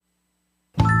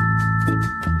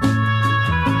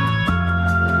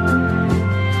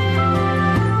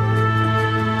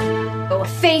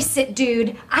face it,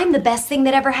 dude. I'm the best thing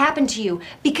that ever happened to you.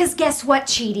 Because guess what,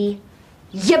 Cheaty?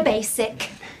 You're basic.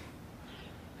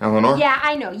 Eleanor? Yeah,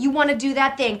 I know. You want to do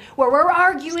that thing where we're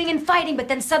arguing and fighting, but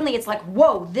then suddenly it's like,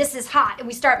 whoa, this is hot, and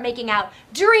we start making out.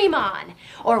 Dream on!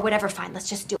 Or whatever, fine, let's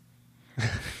just do it.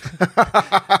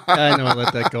 I know I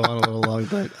let that go on a little long,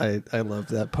 but I love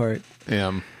that part.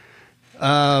 Yeah.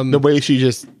 The way she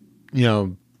just,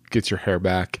 gets your hair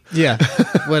back. Yeah.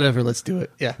 Whatever, let's do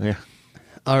it. Yeah. Yeah.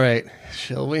 All right.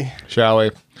 Shall we? Shall we?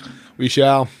 We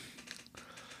shall.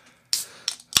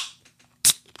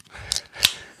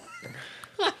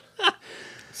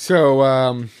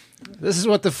 So, this is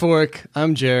What the Fork.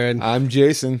 I'm Jared. I'm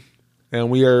Jason,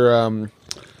 and we are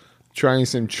trying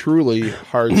some truly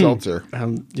hard seltzer.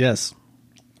 Yes.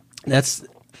 That's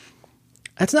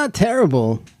not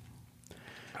terrible.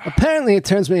 Apparently, it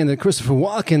turns me into Christopher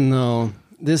Walken, though.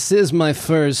 This is my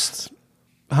first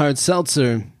hard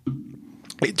seltzer.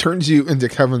 It turns you into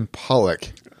Kevin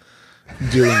Pollak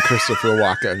doing Christopher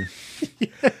Walken.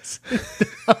 Yes.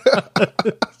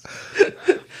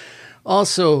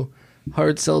 Also,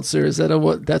 hard seltzer, is that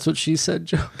that's what she said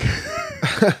joke?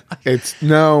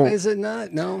 No. Is it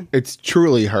not? No. It's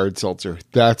truly hard seltzer.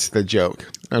 That's the joke.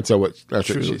 That's what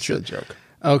she said joke.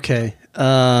 Okay.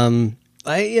 I'm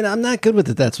not good with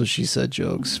the that's what she said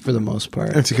jokes for the most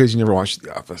part. That's because you never watched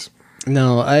The Office.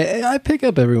 No, I pick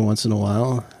up every once in a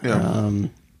while. Yeah.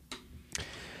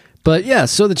 But yeah,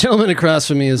 so the gentleman across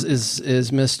from me is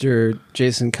Mr.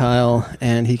 Jason Kyle,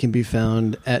 and he can be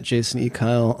found at Jason E.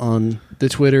 Kyle on the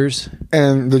Twitters.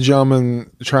 And the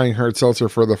gentleman trying hard seltzer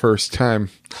for the first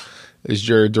time is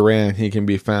Jared Duran. He can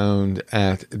be found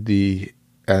at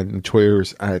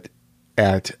Twitters at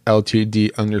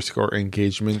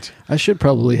LTD_engagement. I should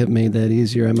probably have made that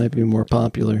easier. I might be more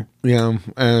popular. Yeah,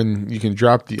 and you can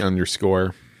drop the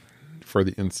underscore for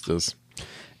the instas.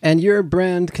 And you're a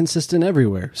brand consistent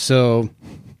everywhere, so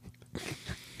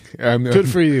good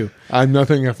for you. I'm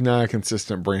nothing if not a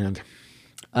consistent brand.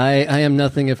 I am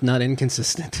nothing if not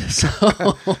inconsistent.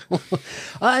 So,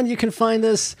 and you can find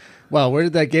us. Well, where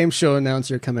did that game show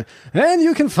announcer come in? And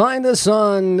you can find us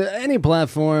on any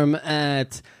platform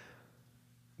at.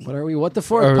 What are we? What the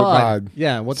Fork Pod?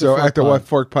 Yeah, What the Fork Pod. So at the What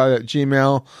Fork Pod at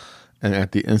Gmail, and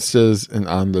at the Instas and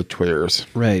on the Twitters.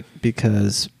 Right,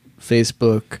 because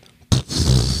Facebook.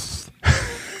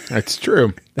 That's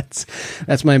true.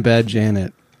 That's my bad,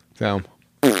 Janet. So,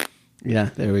 yeah,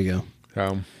 there we go.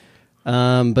 So,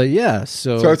 but yeah,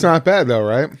 so it's not bad though,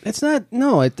 right? It's not.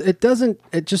 No, it doesn't.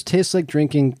 It just tastes like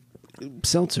drinking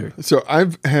seltzer. So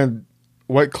I've had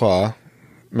White Claw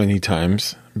many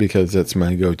times because that's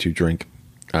my go-to drink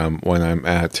when I'm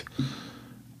at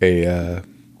a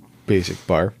basic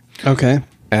bar. Okay,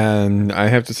 and I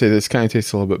have to say this kind of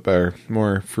tastes a little bit better,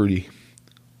 more fruity.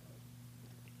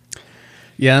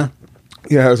 Yeah,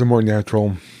 it has a more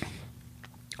natural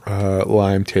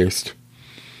lime taste,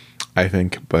 I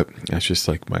think, but that's just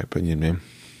like my opinion, man.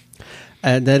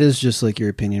 That is just like your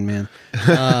opinion, man.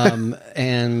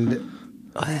 And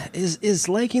is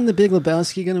liking The Big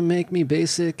Lebowski going to make me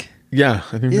basic? Yeah,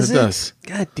 I think that does.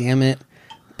 God damn it!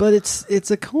 But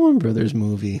it's a Coen Brothers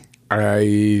movie.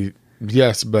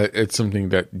 Yes, but it's something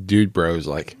that dude bros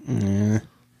like. Yeah.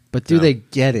 But do they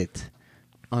get it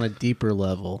on a deeper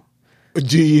level?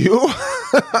 Do you?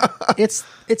 It's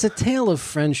a tale of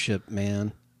friendship,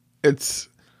 man. It's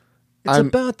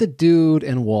about the dude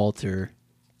and Walter.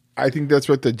 I think that's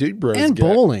what the dude bros and get.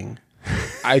 Bowling.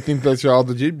 I think that's all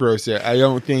the dude bros say.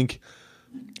 I think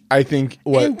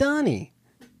what and Donnie.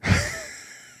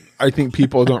 I think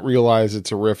people don't realize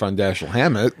it's a riff on Dashiell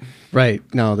Hammett. Right?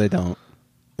 No, they don't.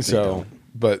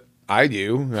 But I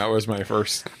do. That was my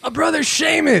first. A brother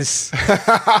Seamus.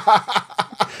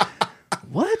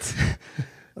 What?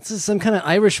 This some kind of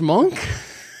Irish monk?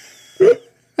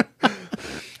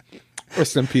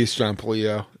 Rest in peace, John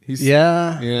Polito.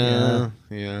 Yeah.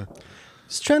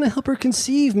 Just trying to help her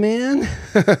conceive, man.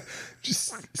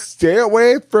 Just stay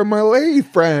away from my lady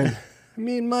friend. I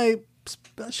mean, my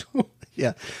special.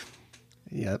 Yeah.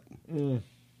 Yep.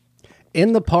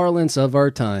 In the parlance of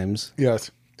our times. Yes.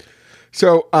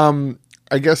 So, I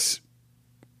guess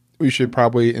we should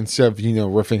probably, instead of,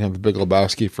 riffing on The Big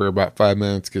Lebowski for about 5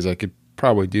 minutes, because I could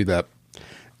probably do that.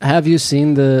 Have you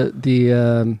seen the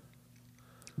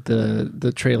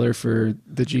trailer for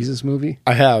the Jesus movie?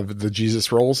 I have. The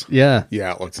Jesus Rolls? Yeah.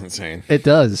 Yeah, it looks insane. It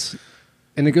does.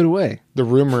 In a good way. The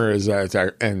rumor is that it's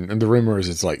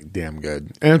like damn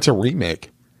good. And it's a remake.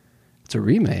 It's a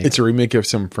remake? It's a remake of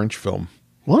some French film.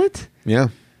 What? Yeah.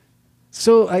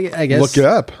 So I guess Look it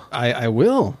up. I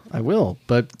will,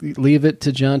 but leave it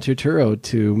to John Turturro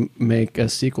to make a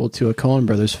sequel to a Coen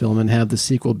Brothers film and have the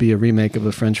sequel be a remake of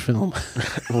a French film.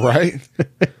 Right?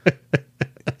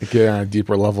 Get on a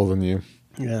deeper level than you.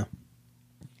 Yeah.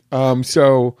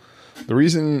 So the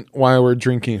reason why we're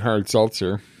drinking hard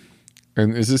seltzer,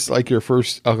 and is this like your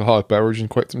first alcoholic beverage in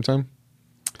quite some time?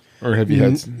 Or have you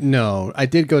had... No, I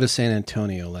did go to San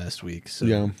Antonio last week. So.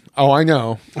 Yeah. Oh, I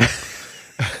know.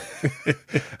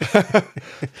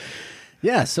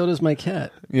 Yeah, so does my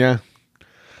cat. Yeah.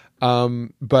 So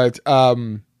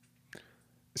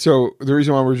the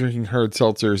reason why we're drinking hard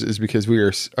seltzers is because we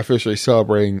are officially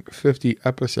celebrating 50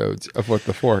 episodes of What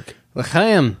the Fork.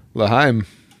 L'chaim. L'chaim.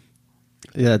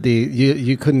 Yeah,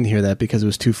 you couldn't hear that because it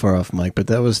was too far off mic, but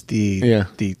that was the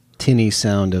tinny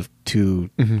sound of two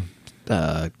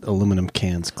aluminum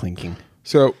cans clinking.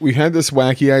 So we had this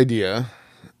wacky idea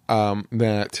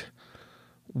that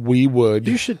we would...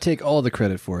 You should take all the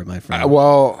credit for it, my friend.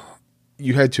 Well,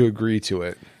 you had to agree to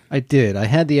it. I did. I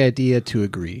had the idea to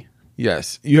agree.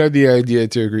 Yes, you had the idea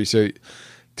to agree. So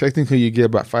technically you get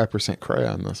about 5% credit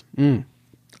on this.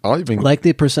 I'll even... Like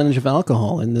the percentage of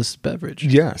alcohol in this beverage.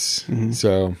 Yes.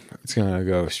 So it's going to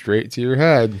go straight to your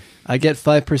head. I get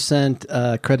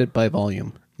 5% credit by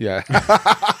volume. Yeah.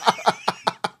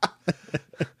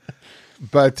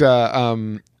 But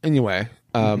anyway,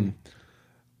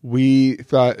 we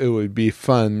thought it would be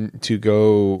fun to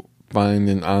go find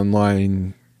an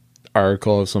online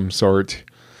article of some sort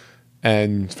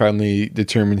and finally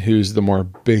determine who's the more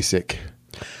basic.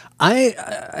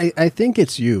 I think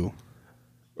it's you.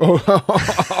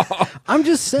 I'm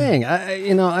just saying.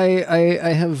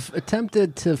 I have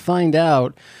attempted to find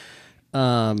out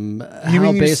how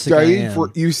basic I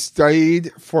am. You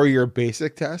studied for your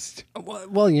basic test?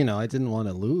 Well, I didn't want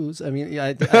to lose. I mean,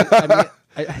 I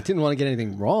didn't want to get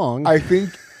anything wrong. I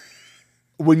think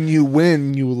when you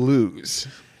win, you lose.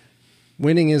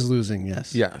 Winning is losing,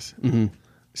 yes. Yes.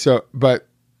 So, but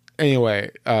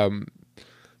anyway,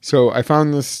 so I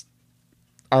found this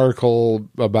article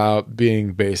about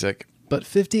being basic. But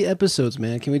 50 episodes,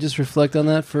 man. Can we just reflect on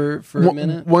that for a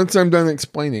minute? Once I'm done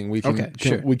explaining, we can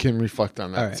we can reflect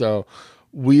on that. Right. So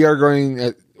we are going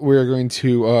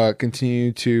to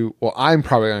continue to. Well, I'm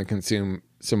probably going to consume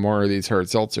some more of these hard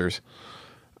seltzers.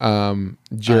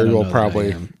 Jared will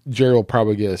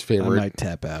probably get his favorite. I might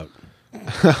tap out.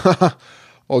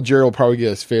 Well, Jared will probably get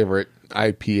his favorite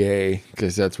IPA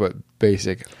because that's what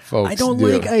basic folks do. I don't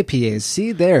like IPAs.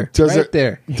 See there,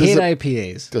 there. Hate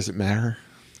IPAs. Does it matter?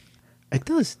 It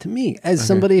does to me. As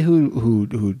somebody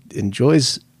who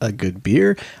enjoys a good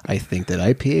beer, I think that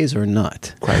IPAs are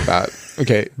not quite bad.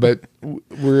 Okay, but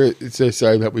it's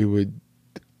decided that we would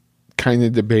kind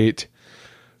of debate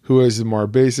who is the more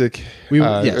basic.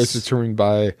 It's determined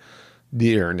by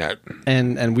the internet,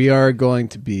 and we are going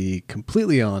to be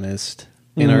completely honest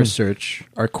in our search,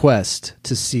 our quest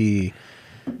to see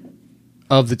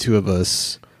of the two of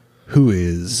us who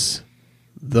is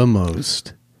the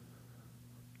most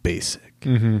basic.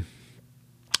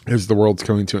 Because the world's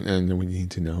coming to an end and we need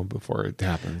to know before it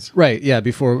happens. Right, yeah,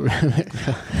 before...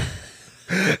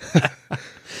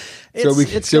 So we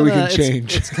can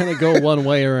change. It's going to go one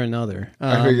way or another.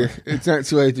 I figure it's not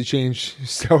too late to change.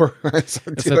 So if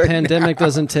the pandemic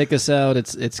doesn't take us out,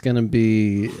 it's going to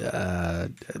be, I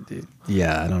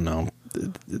don't know,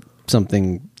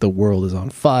 something. The world is on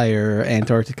fire.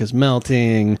 Antarctica's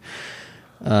melting.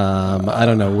 I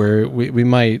don't know where we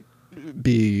might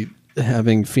be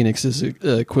having Phoenix's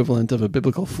equivalent of a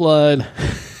biblical flood.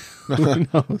 Who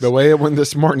knows? The way it went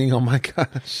this morning. Oh my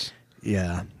gosh.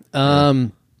 Yeah.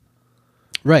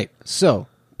 Right. So,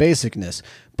 basicness.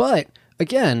 But,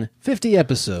 again, 50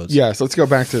 episodes. Yes, let's go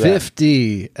back to that.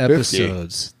 50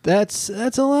 episodes. 50. That's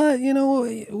a lot.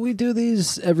 We do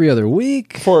these every other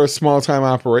week. For a small-time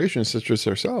operation such as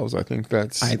ourselves, I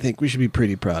think we should be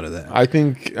pretty proud of that. I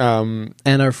think... and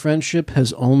our friendship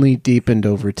has only deepened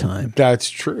over time. That's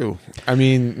true. I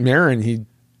mean, Marin, he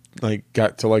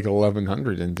got to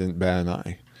 1,100 and didn't bat an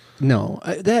eye. No,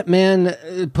 that man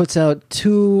puts out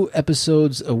 2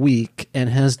 episodes a week and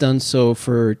has done so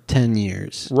for 10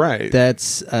 years. Right.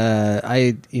 That's, if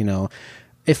I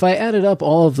added up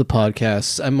all of the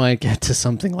podcasts, I might get to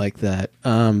something like that.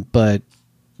 But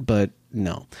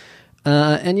no.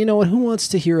 And you know what? Who wants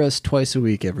to hear us twice a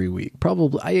week every week?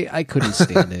 Probably. I couldn't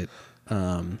stand it.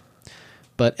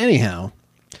 But anyhow,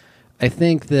 I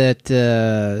think that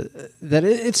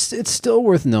it's still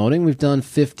worth noting. We've done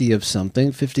 50 of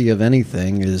something. 50 of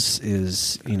anything is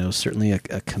certainly a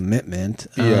commitment.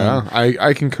 Yeah,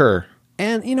 I concur.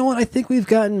 And you know what? I think we've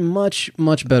gotten much,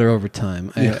 much better over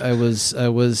time. Yeah. I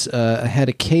had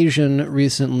occasion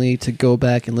recently to go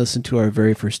back and listen to our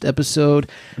very first episode,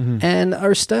 and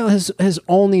our style has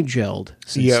only gelled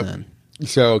since then.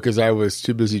 So, because I was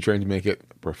too busy trying to make it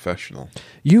professional.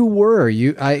 You were.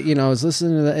 I was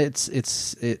listening to that.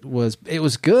 It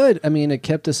was good. I mean, it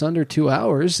kept us under 2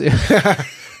 hours.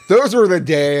 Those were the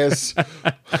days.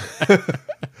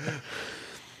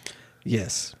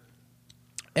 Yes.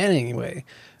 Anyway,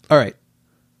 all right.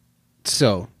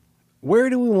 So, where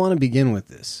do we want to begin with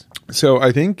this? So,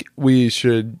 I think we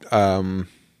should.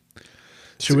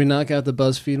 Should we knock out the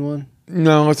BuzzFeed one?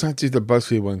 No, let's not do the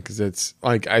BuzzFeed one because it's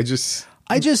like okay.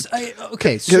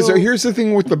 So here's the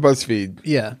thing with the BuzzFeed.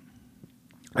 Yeah,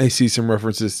 I see some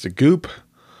references to Goop,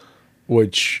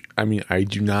 which I mean I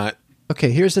do not.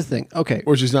 Okay, here's the thing. Okay,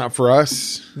 which is not for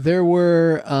us. There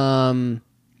were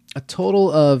a total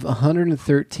of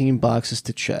 113 boxes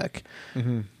to check.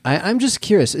 Mm-hmm. I'm just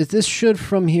curious. If this should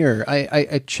from here,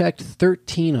 I checked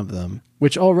 13 of them,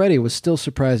 which already was still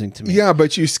surprising to me. Yeah,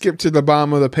 but you skipped to the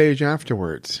bottom of the page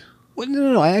afterwards. Well,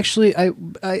 no. I actually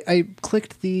I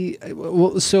clicked the.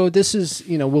 Well, so this is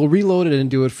we'll reload it and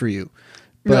do it for you.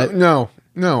 But no,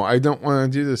 I don't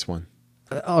want to do this one.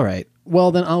 All right.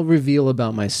 Well, then I'll reveal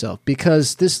about myself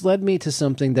because this led me to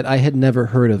something that I had never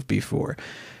heard of before.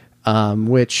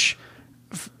 Which,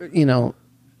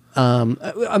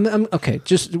 I'm okay.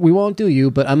 Just we won't do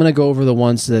you, but I'm going to go over the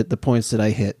points that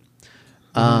I hit.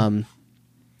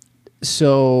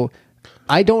 So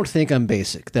I don't think I'm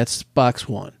basic. That's box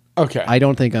one. Okay. I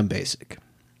don't think I'm basic.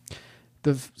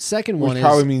 The second one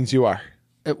probably means you are.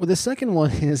 Well, the second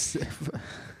one is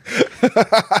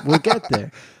we'll get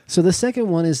there. So the second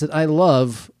one is that I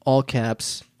love all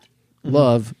caps,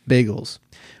 love bagels.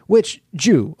 Which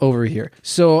Jew over here.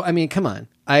 So I mean, come on.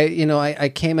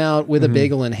 I came out with a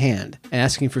bagel in hand,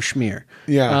 asking for schmear.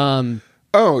 Yeah.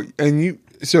 So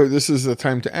this is the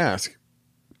time to ask.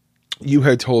 You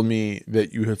had told me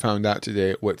that you had found out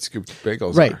today what scooped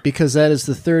bagels are. Right, because that is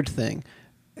the third thing.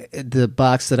 The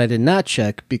box that I did not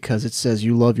check because it says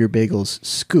you love your bagels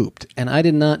scooped, and I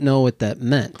did not know what that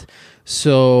meant.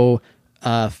 So,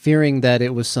 fearing that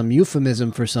it was some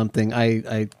euphemism for something,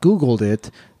 I Googled it.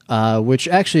 Which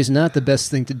actually is not the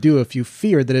best thing to do if you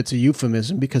fear that it's a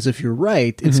euphemism, because if you're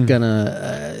right, it's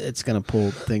gonna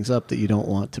pull things up that you don't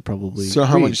want to probably. So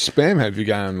how much spam have you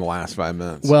gotten in the last 5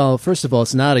 minutes? Well, first of all,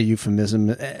 it's not a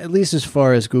euphemism, at least as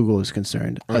far as Google is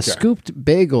concerned. Okay. A scooped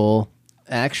bagel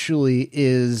actually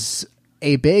is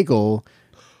a bagel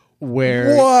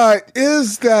where. What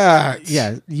is that?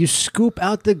 Yeah, you scoop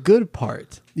out the good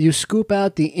part. You scoop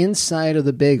out the inside of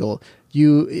the bagel.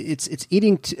 It's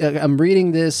eating. I'm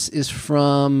reading this is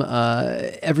from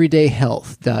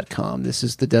everydayhealth.com. This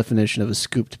is the definition of a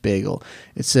scooped bagel.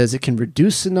 It says it can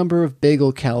reduce the number of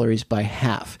bagel calories by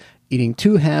half. Eating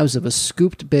 2 halves of a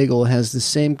scooped bagel has the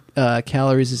same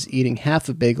calories as eating half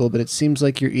a bagel, but it seems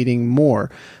like you're eating more.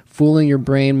 Fooling your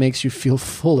brain makes you feel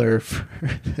fuller. For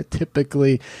a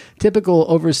typical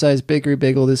oversized bakery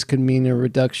bagel, this could mean a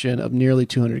reduction of nearly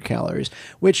 200 calories.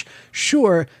 Which,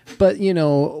 sure, but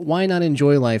why not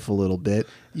enjoy life a little bit?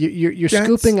 You're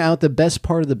scooping out the best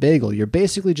part of the bagel. You're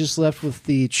basically just left with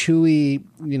the chewy,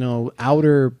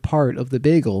 outer part of the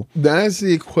bagel. That is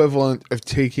the equivalent of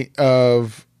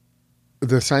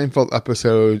the Seinfeld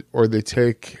episode, or they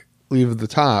leave the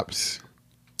tops.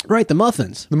 Right, the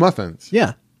muffins. The muffins.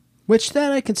 Yeah. Which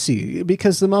that I can see,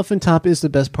 because the muffin top is the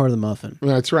best part of the muffin.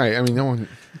 That's right. I mean, no one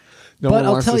but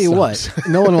I'll tell you what,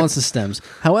 no one wants the stems.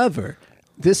 However,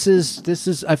 this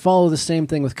is I follow the same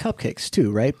thing with cupcakes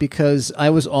too, right? Because I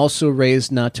was also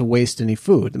raised not to waste any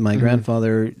food. My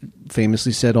grandfather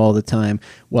famously said all the time,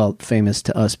 well, famous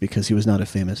to us because he was not a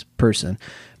famous person,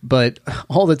 but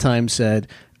all the time said,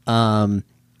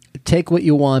 take what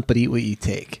you want, but eat what you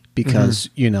take. Because,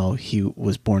 he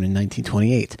was born in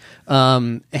 1928.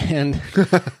 And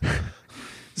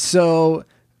so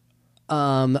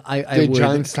Did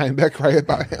John Steinbeck write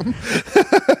about him?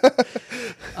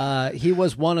 He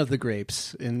was one of the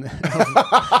grapes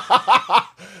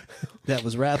that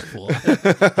was wrathful.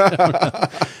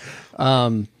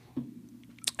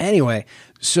 Anyway,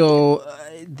 so,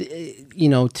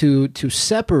 to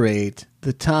separate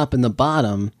the top and the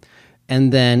bottom,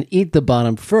 and then eat the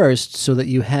bottom first so that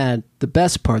you had the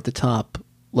best part, the top,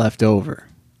 left over.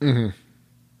 Mm-hmm.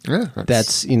 Yeah,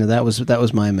 that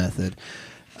was my method.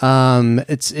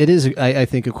 It is I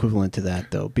think equivalent to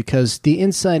that though, because the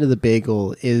inside of the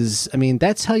bagel is,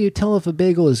 that's how you tell if a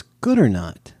bagel is good or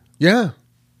not. Yeah.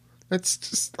 It's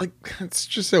just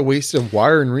a waste of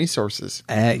water and resources.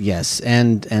 Yes,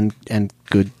 and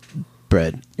good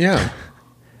bread. Yeah.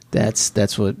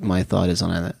 That's what my thought is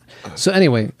on that. So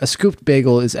anyway, a scooped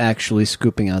bagel is actually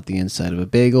scooping out the inside of a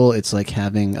bagel. It's like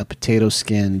having a potato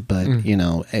skin, but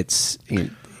it's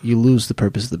you lose the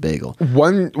purpose of the bagel.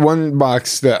 One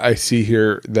box that I see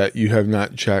here that you have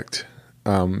not checked,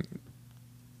 and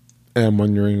I'm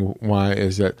wondering why,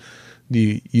 is that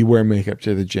you wear makeup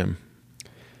to the gym.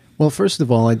 Well, first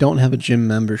of all, I don't have a gym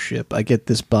membership. I get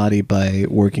this body by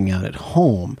working out at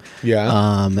home.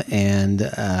 Yeah. Lifting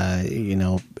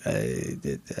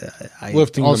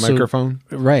the microphone.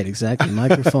 Right, exactly.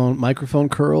 Microphone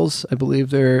curls. I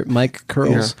believe they're mic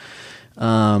curls.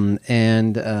 Yeah.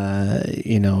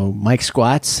 Mic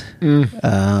squats. Doing.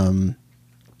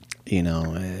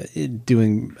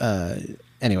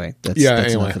 Anyway, that's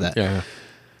enough of that. Yeah.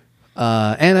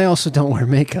 And I also don't wear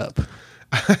makeup.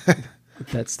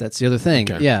 That's the other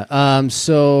thing. Okay. Yeah.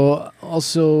 So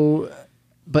also,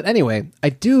 but anyway, I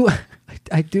do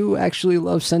actually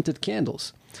love scented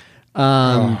candles.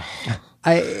 They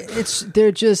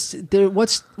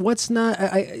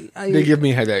give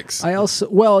me headaches.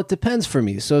 It depends for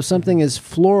me. So if something is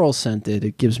floral scented,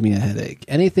 it gives me a headache.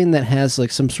 Anything that has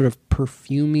like some sort of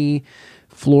perfumey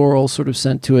floral sort of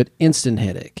scent to it, instant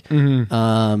headache.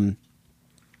 Mm-hmm.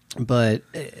 But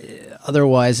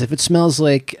otherwise, if it smells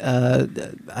like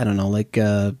like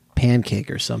a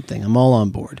pancake or something, I'm all on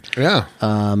board. Yeah.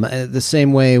 The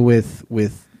same way with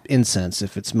incense.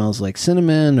 If it smells like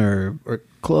cinnamon or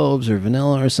cloves or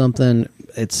vanilla or something,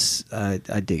 I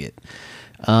dig it.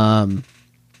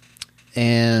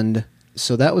 And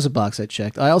so that was a box I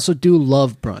checked. I also do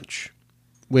love brunch,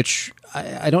 which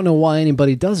I don't know why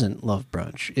anybody doesn't love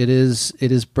brunch. It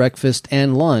is breakfast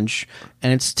and lunch,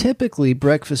 and it's typically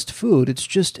breakfast food. It's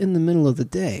just in the middle of the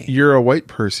day. You're a white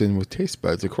person with taste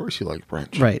buds. Of course you like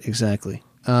brunch. Right, exactly.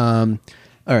 All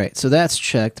right, so that's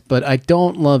checked, but I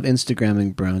don't love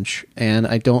Instagramming brunch, and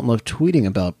I don't love tweeting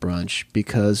about brunch,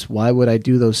 because why would I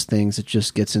do those things? It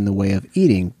just gets in the way of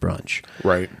eating brunch.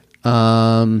 Right.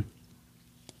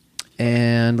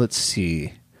 And let's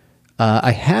see.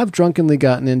 I have drunkenly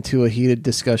gotten into a heated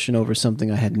discussion over something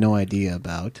I had no idea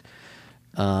about.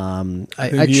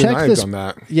 I checked this. Done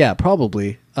that. Yeah,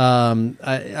 probably.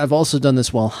 I've also done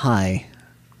this while high,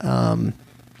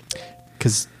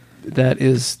 because that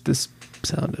is this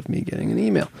sound of me getting an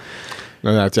email.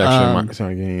 No, that's actually my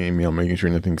sound getting an email, making sure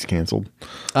nothing's canceled.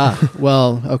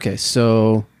 Well, okay,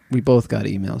 so we both got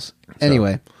emails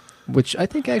anyway, which I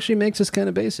think actually makes us kind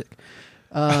of basic.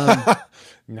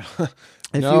 No.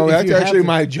 That's actually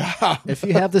my job. If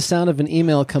you have the sound of an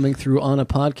email coming through on a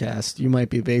podcast, you might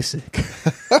be basic.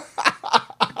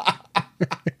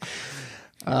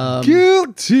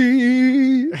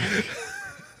 Guilty.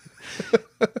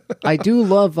 I do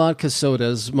love vodka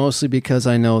sodas, mostly because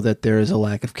I know that there is a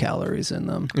lack of calories in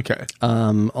them. Okay.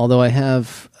 Although I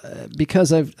have,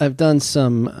 because I've done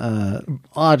some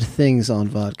odd things on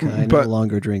vodka, I no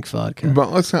longer drink vodka.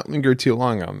 But let's not linger too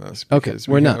long on this. Okay,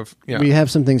 we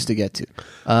have some things to get to.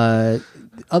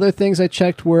 Other things I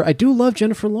checked were, I do love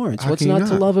Jennifer Lawrence. What's not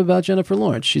to love about Jennifer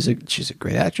Lawrence? She's a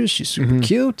great actress. She's super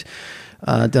cute.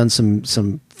 Done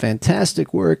some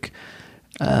fantastic work.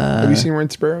 Have you seen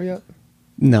Red Sparrow yet?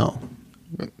 No.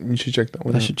 You should check that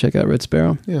one out. I should check out Red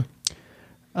Sparrow? Yeah.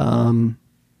 All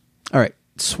right.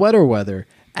 Sweater weather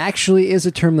actually is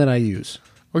a term that I use.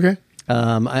 Okay.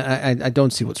 I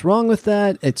don't see what's wrong with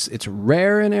that. It's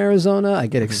rare in Arizona. I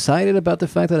get excited about the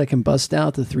fact that I can bust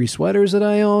out the 3 sweaters that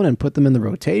I own and put them in the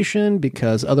rotation,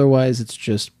 because otherwise it's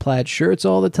just plaid shirts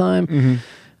all the time.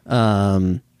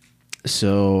 Mm-hmm.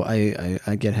 So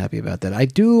I get happy about that. I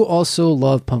do also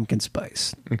love pumpkin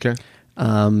spice. Okay.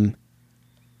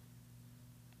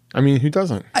 I mean, who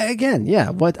doesn't? I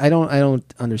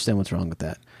don't understand what's wrong with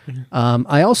that. Mm-hmm.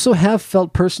 I also have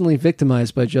felt personally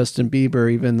victimized by Justin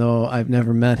Bieber, even though I've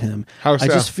never met him. How so? I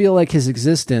just feel like his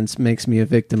existence makes me a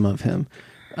victim of him.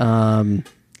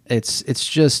 It's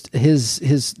just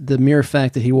the mere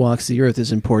fact that he walks the earth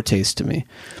is in poor taste to me.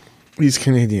 He's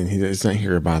Canadian. He is not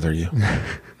here to bother you.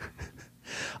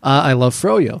 I love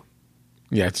froyo.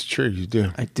 Yeah, it's true. You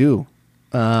do. I do.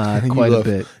 Quite a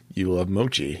bit. You love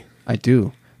mochi. I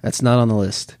do. That's not on the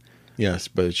list. Yes,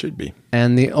 but it should be.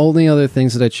 And the only other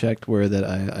things that I checked were that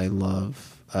I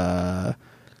love. And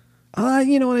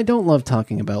I don't love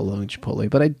talking about loving Chipotle,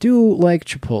 but I do like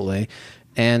Chipotle,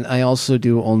 and I also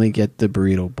do only get the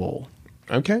burrito bowl.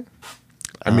 Okay.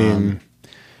 I mean,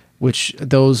 which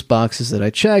those boxes that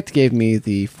I checked gave me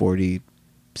the 46%.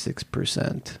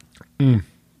 No,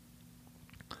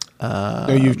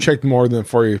 you've checked more than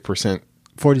 40%.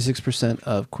 46%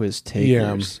 of quiz takers.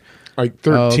 Yeah. Like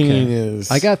 13 is...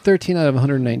 I got 13 out of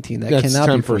 119. That cannot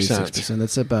 10%. Be 46%.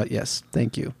 That's about... Yes,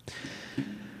 thank you.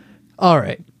 All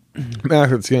right.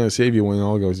 Math, it's going to save you when it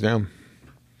all goes down.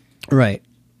 Right.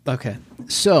 Okay.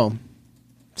 So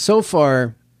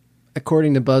far,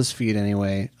 according to BuzzFeed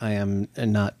anyway, I am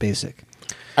not basic.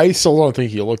 I still don't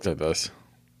think he looked at this.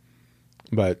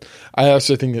 But I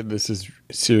also think that this is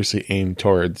seriously aimed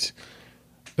towards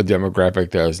a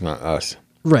demographic that is not us.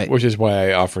 Right. Which is why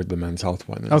I offered the Men's Health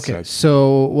one instead. Okay.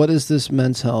 So what is this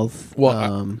Men's Health?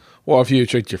 Well, if you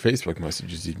checked your Facebook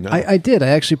messages, you'd know. I did. I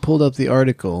actually pulled up the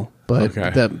article, but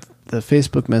the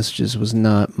Facebook messages was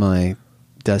not my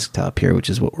desktop here, which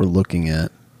is what we're looking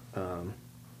at.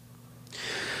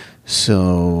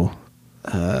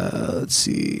 Let's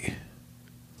see.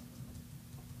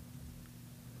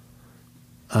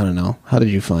 I don't know. How did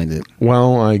you find it?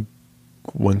 Well, I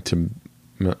went to...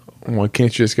 Why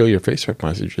can't you just go to your Facebook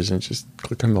messages and just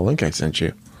click on the link I sent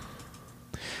you?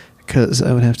 Because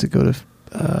I would have to go to...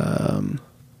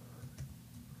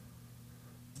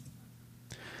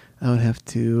 I would have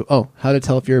to... Oh, how to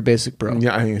tell if you're a basic bro.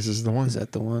 Yeah, I think this is the one. Is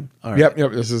that the one? All right.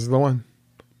 Yep, this is the one.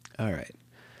 All right.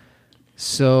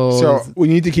 So we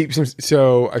need to keep some...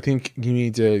 So I think you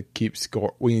need to keep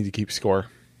score. We need to keep score.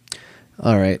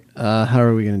 All right. How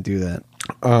are we going to do that?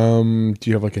 Do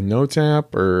you have like a notes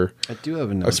app or... I do have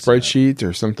a notes app. Spreadsheet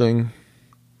or something?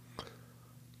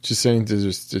 Just saying to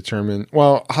just determine...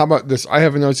 Well, how about this? I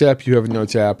have a notes app. You have a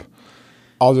notes app.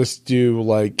 I'll just do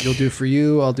like... You'll do for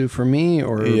you, I'll do for me,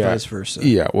 or vice versa?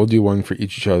 Yeah, we'll do one for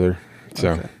each other.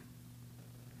 So, okay.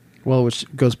 Well, which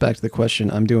goes back to the question,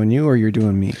 I'm doing you or you're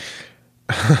doing me?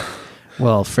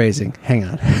 Well, phrasing. Hang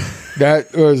on.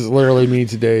 That was literally me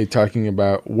today talking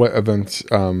about what events,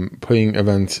 putting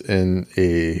events in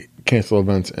a... cancel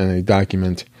events in a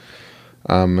document.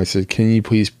 I said, can you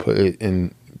please put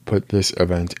this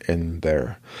event in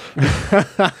there?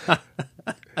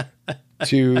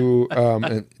 to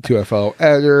a fellow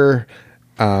editor,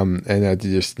 and that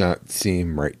did just not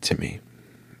seem right to me.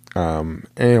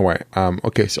 Anyway,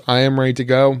 okay, so I am ready to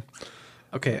go.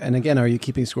 Okay, and again, are you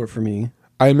keeping score for me?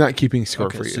 I am not keeping score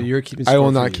for you. So you're keeping score. I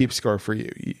will not keep score for you.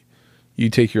 You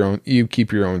take your own. You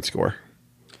keep your own score.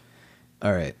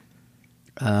 All right.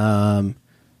 And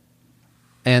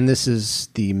this is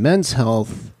the Men's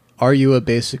Health. Are you a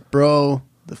basic bro?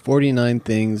 The 49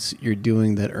 things you're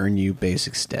doing that earn you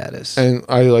basic status. And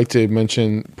I like to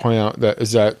point out that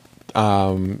is that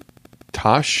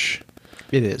Tosh?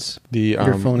 It is.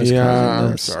 Your phone is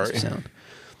causing sorry. Sound.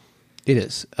 It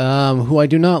is. Who I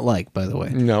do not like, by the way.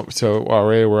 No, so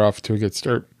already we're off to a good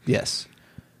start. Yes.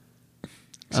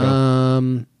 So.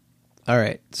 All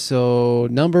right. So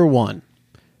number 1,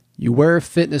 you wear a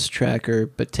fitness tracker,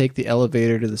 but take the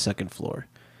elevator to the second floor.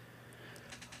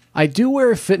 I do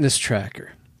wear a fitness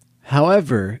tracker.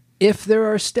 However, if there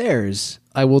are stairs,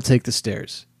 I will take the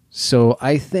stairs. So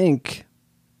I think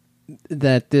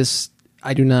that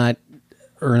I do not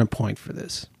earn a point for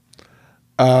this.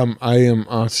 I am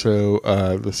also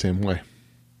the same way.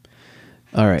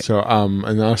 All right. So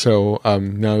and also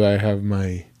now that I have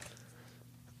my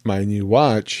new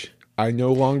watch, I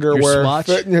no longer wear a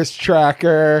fitness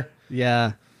tracker.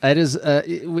 Yeah, it is.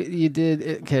 You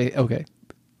did okay.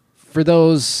 For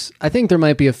those, I think there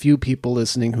might be a few people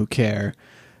listening who care.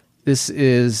 This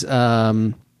is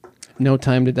No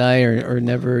Time to Die or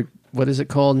Never. What is it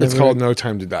called? It's called No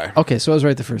Time to Die. Okay, so I was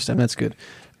right the first time. That's good.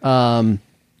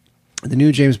 The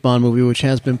new James Bond movie, which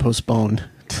has been postponed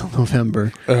till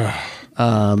November.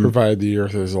 Provided the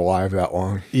Earth is alive that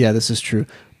long. Yeah, this is true.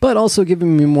 But also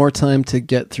giving me more time to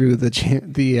get through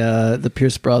the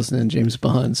Pierce Brosnan and James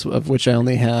Bonds, of which I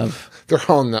only have. They're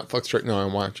all on Netflix right now.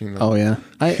 I'm watching them. Oh yeah,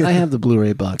 I have the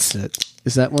Blu-ray box set.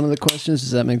 Is that one of the questions? Does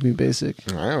that make me basic?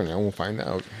 I don't know. We'll find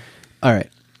out. All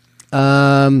right.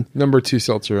 Number 2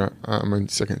 seltzer. My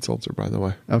second seltzer, by the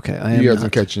way. Okay, you guys are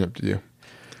catching up to you.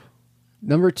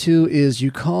 Number 2 is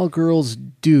you call girls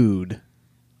dude.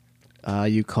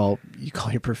 You call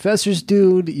your professors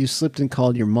dude. You slipped and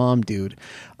called your mom dude.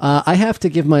 I have to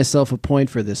give myself a point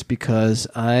for this because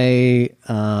I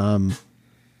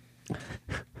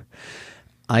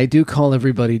do call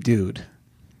everybody dude.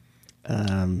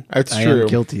 That's I true. am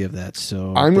guilty of that.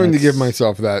 So I'm going to give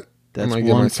myself that. That's I'm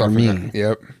one for me. That.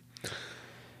 Yep.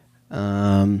 So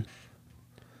I'm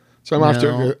no.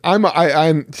 after. I'm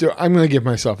going to give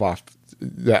myself off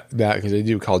that because I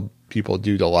do call people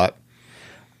dude a lot.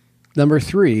 Number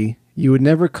 3, you would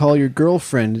never call your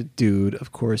girlfriend dude.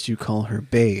 Of course, you call her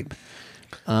babe.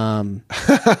 I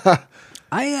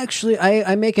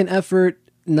make an effort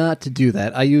not to do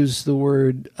that. I use the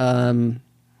word.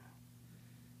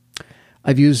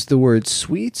 I've used the word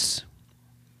sweets,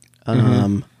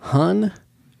 hun,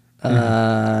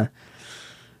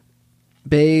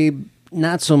 babe,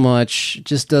 Not so much.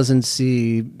 Just doesn't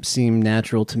seem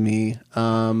natural to me.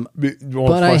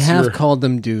 But I have called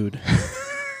them dude.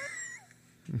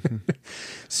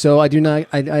 So I do not.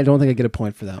 I don't think I get a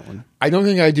point for that one. I don't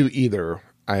think I do either.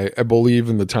 I believe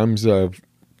in the times of.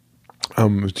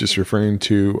 Was just referring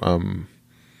to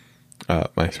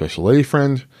my special lady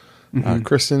friend,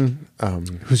 Kristen,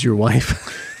 who's your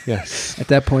wife. Yes. At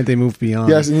that point, they move beyond.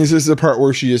 Yes, and this is the part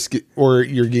where or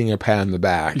you're getting a pat on the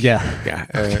back. Yeah,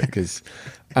 because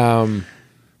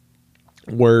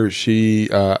where she,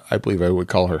 I believe I would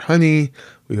call her honey.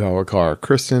 I would call her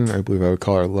Kristen. I believe I would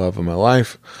call her love of my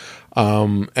life,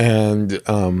 and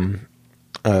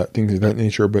things of that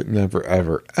nature. But never,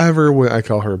 ever, ever would I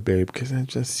call her babe, because that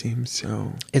just seems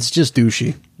so. It's just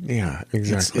douchey. Yeah,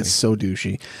 exactly. It's so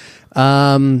douchey.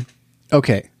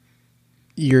 Okay.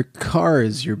 Your car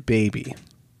is your baby.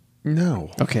 No.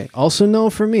 Okay. Also, no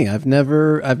for me. I've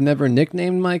never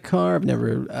nicknamed my car. I've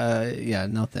never.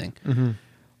 Nothing. Mm-hmm.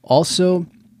 Also,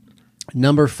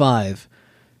 number 5,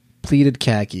 pleated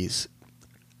khakis.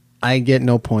 I get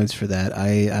no points for that.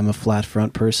 I'm a flat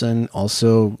front person.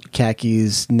 Also,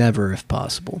 khakis never, if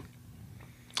possible.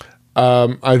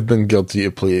 I've been guilty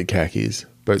of pleated khakis,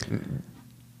 but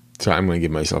so I'm going to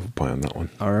give myself a point on that one.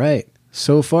 All right.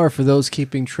 So far, for those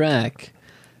keeping track,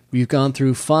 we've gone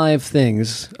through 5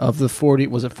 things of the 40.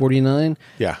 Was it 49?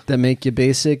 Yeah. That make you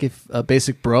basic, if a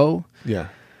basic bro. Yeah.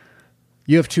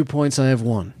 You have 2 points. I have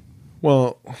 1.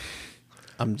 Well,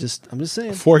 I'm just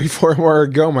saying. 44 more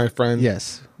to go, my friend.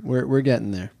 Yes, we're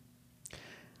getting there.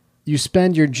 You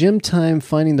spend your gym time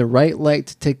finding the right light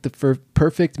to take the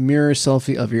perfect mirror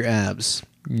selfie of your abs.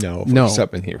 No. No.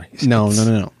 In here.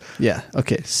 No. Yeah.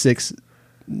 Okay. 6.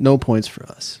 No points for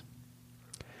us.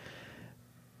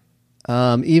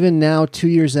 Even now, 2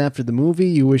 years after the movie,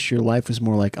 you wish your life was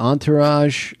more like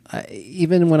Entourage.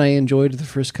 Even when I enjoyed the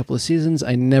first couple of seasons,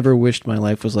 I never wished my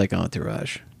life was like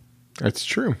Entourage. That's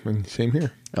true. And same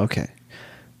here. Okay.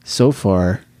 So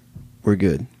far, we're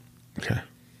good. Okay.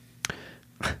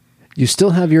 You still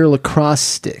have your lacrosse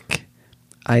stick.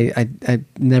 I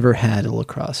never had a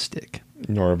lacrosse stick.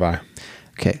 Nor have I.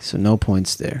 Okay, so no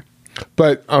points there.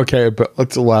 But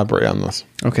let's elaborate on this.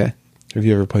 Okay. Have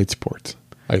you ever played sports?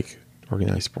 Like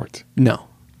organized sports? No.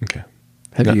 Okay.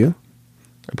 Have you?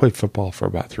 I played football for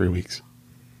about 3 weeks.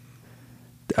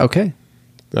 Okay.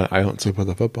 I don't sleep with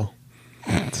a football.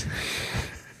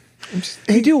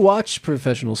 You do watch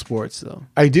professional sports, though.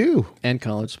 I do. And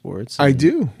college sports. I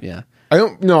do. Yeah. I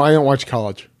don't watch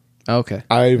college. Okay.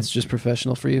 It's just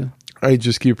professional for you? I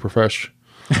just keep profesh.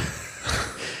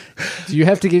 Do you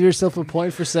have to give yourself a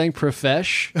point for saying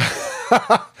profesh?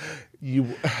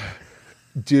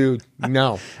 Dude,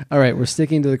 no. All right, we're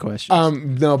sticking to the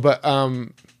question. No, but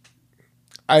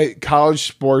college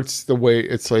sports, the way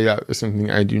it's laid out, is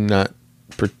something I do not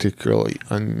particularly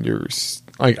understand.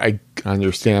 I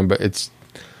understand, but it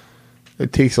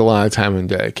takes a lot of time and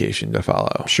dedication to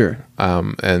follow. Sure.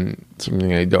 And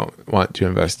something I don't want to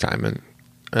invest time in.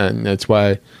 And that's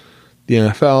why the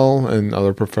NFL and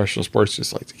other professional sports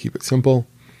just like to keep it simple.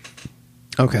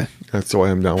 Okay. That's the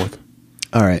way I'm done with.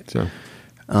 All right.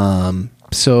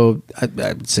 So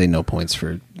I'd say no points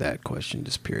for that question,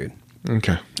 just period.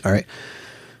 Okay. All right.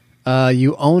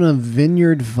 You own a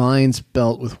Vineyard Vines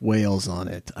belt with whales on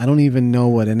it. I don't even know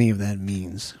what any of that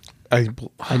means. I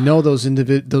know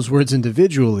those words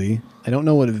individually. I don't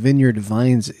know what Vineyard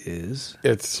Vines is.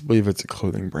 I believe it's a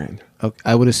clothing brand. Okay,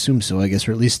 I would assume so, I guess,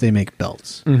 or at least they make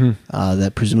belts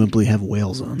that presumably have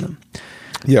whales on them.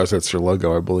 Yes, that's their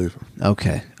logo, I believe.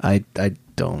 Okay, I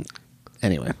don't.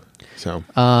 Anyway. So,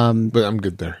 but I'm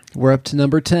good there. We're up to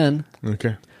number 10.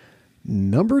 Okay.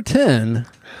 Number 10.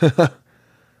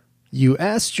 You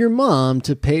asked your mom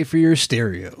to pay for your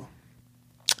stereo.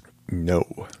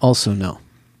 No. Also no.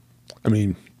 I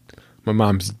mean, my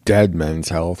mom's dead, Men's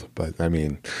Health, but I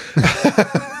mean.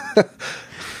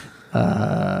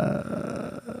 Yeah.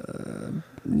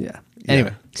 Anyway.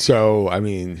 Yeah. So, I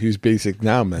mean, who's basic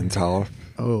now, Men's Health?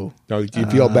 Oh. No, do you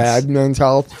feel bad, Men's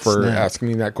Health, for asking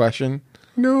me that question?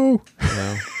 No.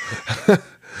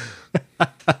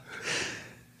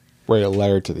 Write a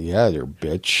letter to the editor,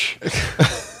 bitch.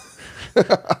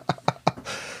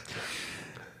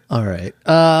 All right.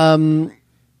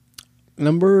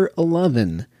 Number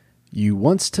 11. You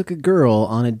once took a girl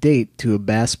on a date to a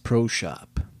Bass Pro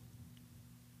Shop.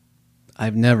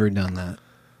 I've never done that.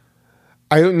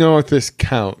 I don't know if this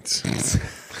counts.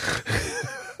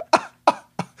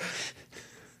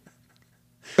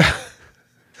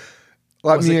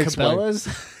 Let me explain. Cabela's?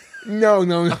 No.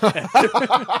 Okay.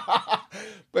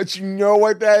 But you know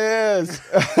what that is.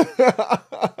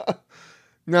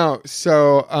 No,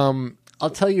 so I'll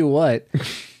tell you what.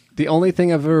 The only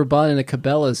thing I've ever bought in a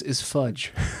Cabela's is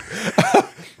fudge.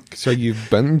 So you've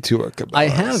been to a Cabela's? I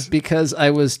have, because I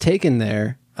was taken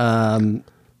there. Were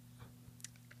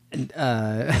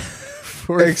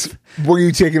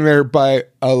you taken there by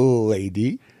a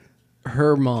lady?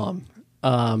 Her mom.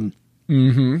 And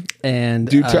Do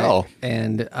tell.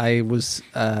 And I was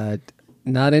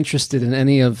not interested in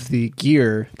any of the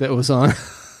gear that was on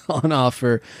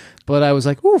offer, but I was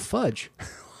like, "Ooh, fudge."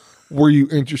 Were you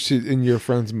interested in your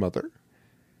friend's mother?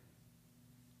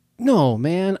 No,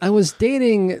 man. I was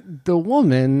dating the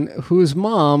woman whose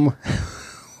mom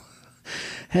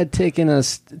had taken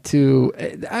us to.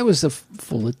 I was a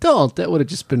full adult. That would have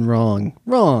just been wrong.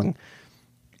 Wrong.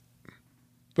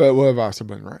 But it would have also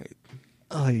been right.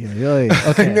 Oh, yeah.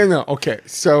 Okay. No. Okay.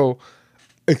 So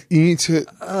you need to.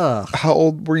 How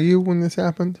old were you when this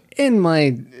happened? In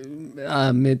my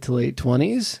mid to late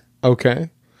 20s. Okay.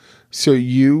 So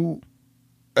you,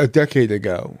 a decade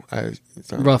ago,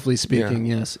 roughly speaking,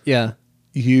 yes. Yeah.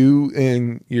 You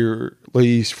and your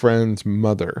lady's friend's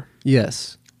mother.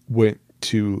 Yes. Went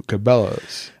to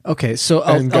Cabela's. Okay. So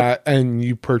and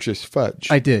you purchased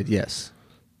fudge. I did. Yes.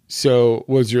 So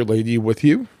was your lady with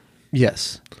you?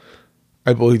 Yes.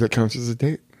 I believe that counts as a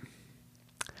date.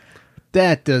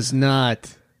 That does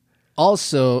not.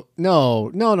 Also,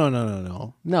 no.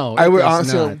 I would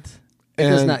also. Not. It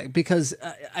does not, because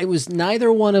I was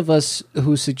neither one of us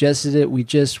who suggested it. We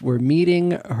just were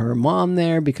meeting her mom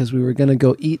there because we were going to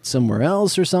go eat somewhere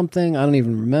else or something. I don't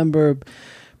even remember,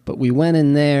 but we went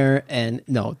in there, and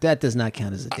no, that does not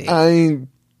count as a date.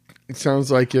 It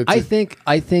sounds like it's. I think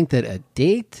that a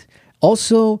date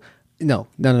also. No,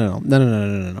 not a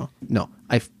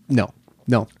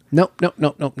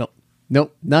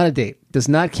date. Does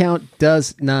not count.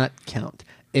 Does not count.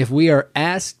 If we are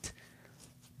asked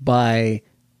by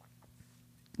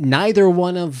neither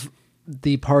one of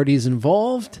the parties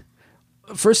involved,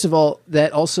 first of all,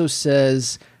 that also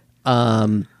says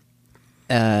that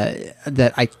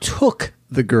I took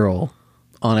the girl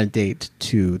on a date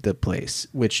to the place,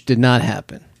 which did not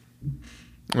happen.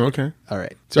 Okay. All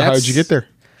right. So how did you get there?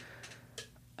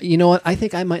 You know what? I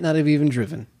think I might not have even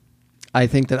driven. I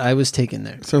think that I was taken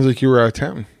there. Sounds like you were out of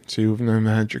town, so you wouldn't have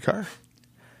had your car.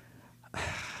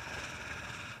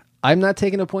 I'm not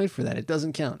taking a point for that. It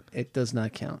doesn't count. It does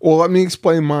not count. Well, let me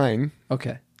explain mine.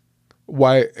 Okay.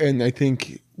 Why? And I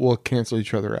think we'll cancel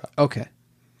each other out. Okay.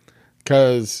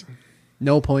 Because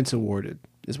no points awarded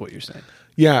is what you're saying.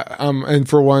 Yeah. And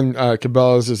for one,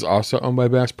 Cabela's is also owned by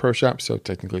Bass Pro Shop, so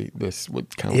technically this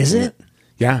would count. Is it?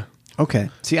 Yeah.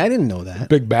 Okay. See, I didn't know that.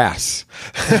 Big Bass.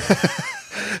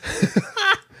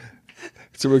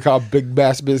 That's what we call Big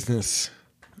Bass business.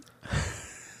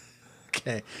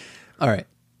 Okay. All right.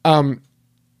 I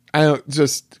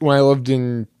just when I lived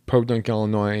in Podunk,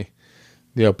 Illinois,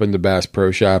 they opened the Bass Pro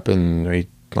Shop, and we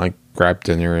grabbed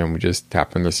dinner, and we just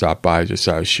happened to stop by just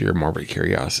out of sheer morbid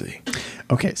curiosity.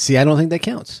 Okay. See, I don't think that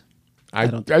counts. I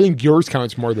think yours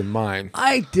counts more than mine.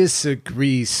 I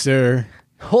disagree, sir.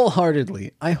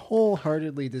 Wholeheartedly. I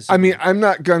wholeheartedly disagree. I mean, I'm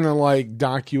not gonna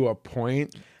dock you a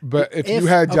point, but if you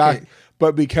had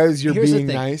but because you're being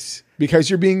nice,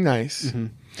 mm-hmm.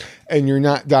 and you're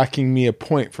not docking me a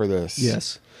point for this.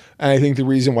 Yes. And I think the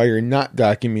reason why you're not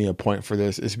docking me a point for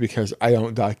this is because I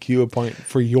don't dock you a point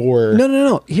for your.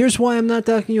 No. Here's why I'm not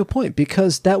docking you a point,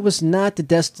 because that was not the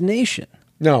destination.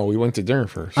 No, we went to dinner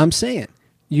first. I'm saying.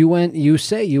 You went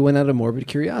out of morbid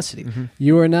curiosity. Mm-hmm.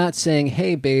 You are not saying,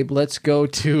 "Hey, babe, let's go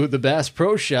to the Bass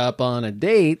Pro Shop on a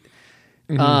date."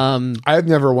 Mm-hmm. I've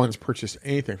never once purchased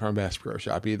anything from Bass Pro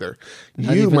Shop either.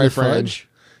 You, my friend,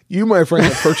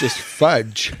 have purchased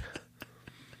fudge.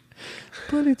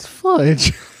 But it's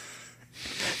fudge.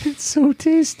 It's so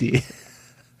tasty.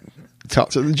 Tell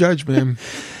to the judge, man.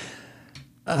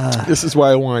 This is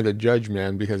why I wanted to judge,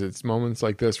 man, because it's moments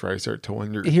like this where I start to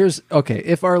wonder.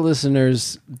 If our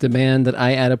listeners demand that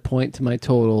I add a point to my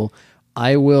total,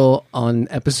 I will, on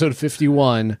episode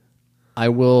 51, I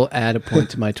will add a point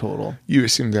to my total. You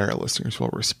assume that our listeners will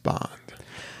respond.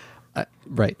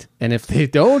 Right. And if they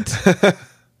don't,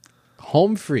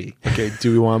 home free. Okay,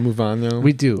 do we want to move on, though?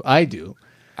 We do. I do.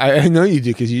 I know you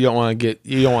do, because you don't want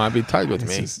to be tied with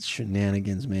me. This is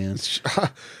shenanigans, man.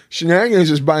 Shenanigans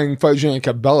is buying fudge and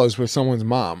Cabela's with someone's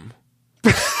mom.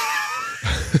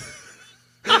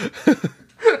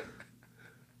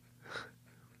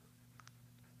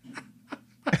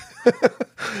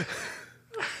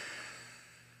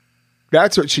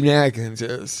 That's what shenanigans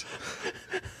is.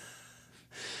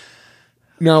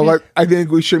 Now, I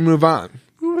think we should move on.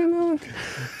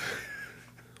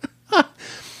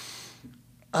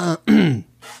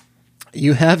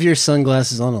 You have your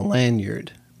sunglasses on a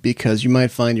lanyard, because you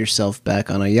might find yourself back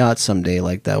on a yacht someday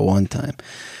like that one time.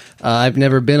 I've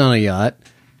never been on a yacht.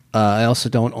 I also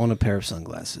don't own a pair of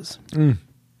sunglasses.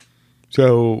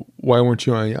 So why weren't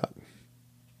you on a yacht?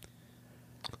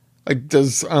 Like,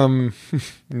 does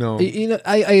no?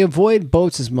 I avoid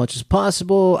boats as much as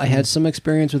possible. I had some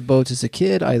experience with boats as a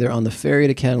kid, either on the ferry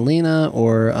to Catalina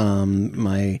or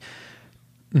my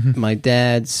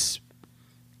dad's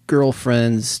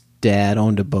girlfriend's dad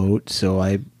owned a boat, so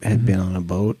I had been on a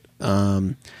boat,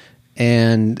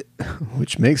 and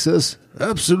which makes us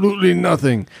absolutely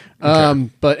nothing. Okay.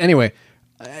 But anyway,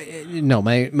 no,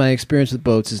 my experience with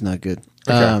boats is not good.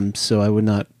 Okay. So I would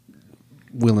not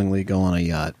willingly go on a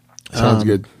yacht. Sounds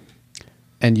good.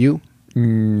 And you?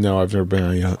 No, I've never been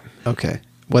on a yacht. Okay.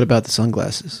 What about the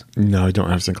sunglasses? No, I don't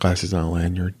have sunglasses on a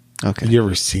lanyard. Okay. Did you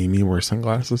ever see me wear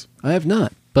sunglasses? I have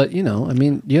not. But, you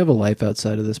have a life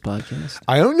outside of this podcast.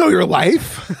 I don't know your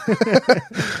life.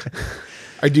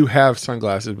 I do have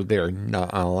sunglasses, but they are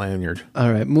not on a lanyard.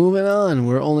 All right, moving on.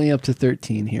 We're only up to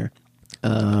 13 here.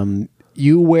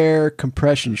 You wear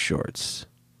compression shorts,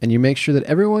 and you make sure that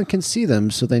everyone can see them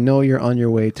so they know you're on your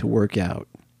way to work out.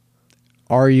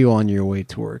 Are you on your way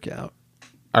to work out?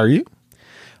 Are you?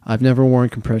 I've never worn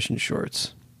compression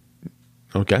shorts.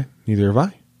 Okay, neither have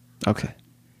I. Okay.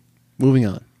 Moving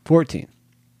on. 14.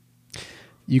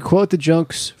 You quote the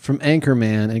jokes from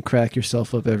Anchorman and crack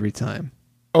yourself up every time.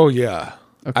 Oh, yeah.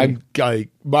 Okay.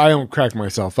 But I don't crack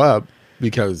myself up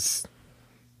because...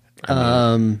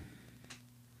 I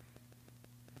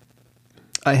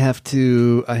have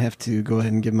to go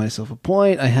ahead and give myself a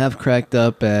point. I have cracked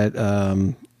up at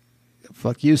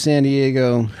fuck you, San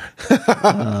Diego.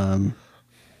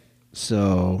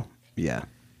 So yeah.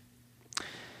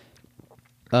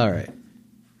 All right.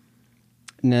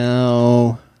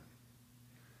 Now,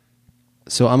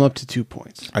 so I'm up to 2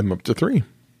 points. I'm up to 3.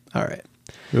 All right.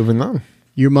 Moving on.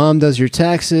 Your mom does your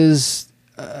taxes.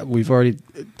 We've already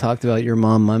talked about your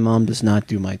mom. My mom does not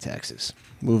do my taxes.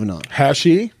 Moving on. Has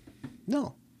she?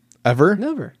 No. Ever?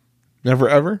 Never. Never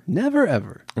ever? Never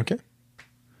ever. Okay.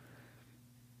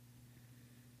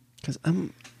 Because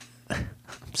I'm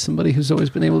somebody who's always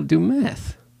been able to do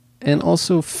math and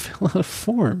also fill out a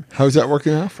form. How's that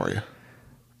working out for you?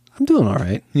 I'm doing all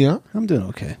right. Yeah? I'm doing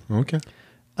okay. Okay.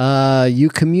 You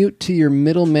commute to your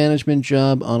middle management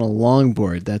job on a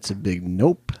longboard. That's a big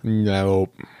nope.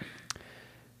 Nope.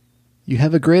 You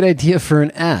have a great idea for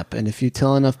an app, and if you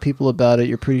tell enough people about it,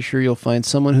 you're pretty sure you'll find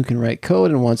someone who can write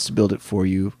code and wants to build it for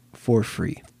you for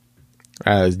free.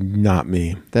 That is not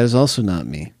me. That is also not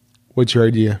me. What's your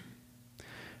idea?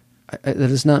 That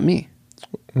is not me.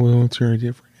 Well, what's your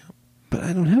idea for an app? But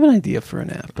I don't have an idea for an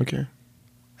app. Okay.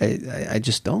 I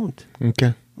just don't.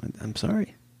 Okay. I'm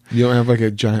sorry. You don't have like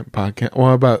a giant podcast? What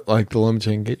about like the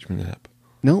limited engagement app?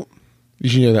 No.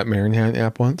 Did you know that Marin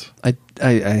app once? I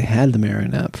had the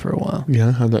Marin app for a while.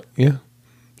 Yeah, yeah.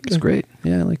 It's great.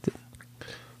 Yeah, I liked it.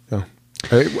 Oh.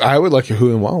 I would like a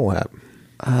Who and Waddle app.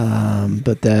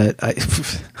 But that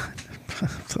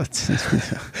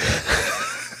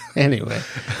anyway.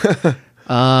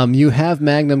 You have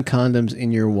Magnum condoms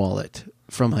in your wallet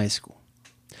from high school.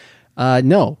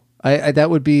 No. I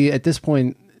that would be at this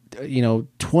point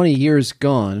 20 years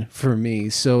gone for me.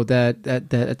 So that at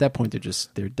that point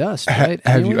they're dust, right?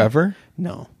 Have you ever?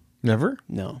 No. Never?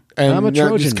 No. And I'm a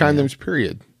Trojan. Just condoms,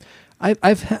 period.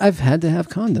 I've had to have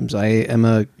condoms. I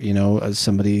am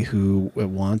somebody who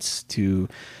wants to.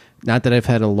 Not that I've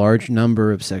had a large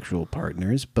number of sexual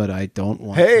partners, but I don't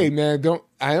want. Hey, man, I don't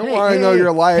want to know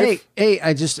your life.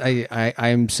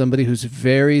 I'm somebody who's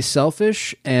very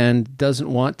selfish and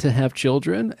doesn't want to have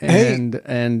children, and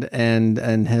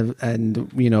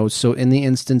so in the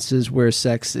instances where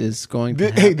sex is going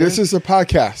to happen, this is a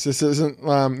podcast. This isn't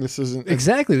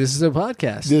exactly. This is a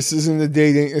podcast. This isn't a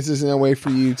dating. This isn't a way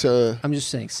for you to. I'm just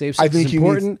saying, safe sex is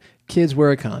important. Kids wear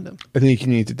a condom. I think you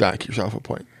need to dock yourself a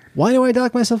point. Why do I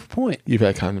dock myself a point? You've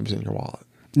had condoms in your wallet.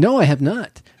 No, I have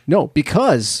not. No,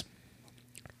 because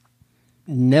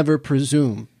never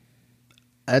presume.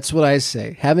 That's what I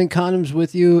say. Having condoms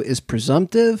with you is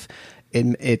presumptive.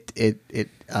 It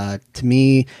to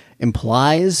me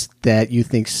implies that you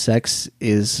think sex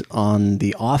is on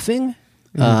the offing,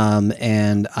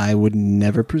 and I would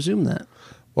never presume that.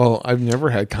 Well, I've never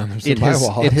had condoms in my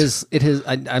wallet. It has.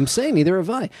 I'm saying neither have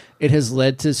I. It has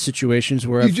led to situations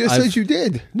where you said you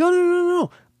did. No.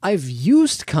 I've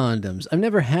used condoms. I've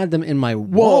never had them in my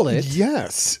wallet.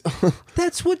 Yes.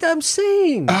 That's what I'm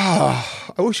saying. I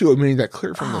wish you would have made that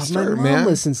clear from the start, my mom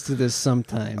listens to this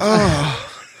sometimes.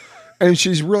 And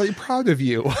she's really proud of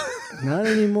you. Not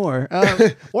anymore.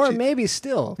 Or maybe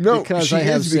still. No, because she I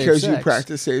have is because safe you sex.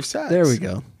 practice safe sex. There we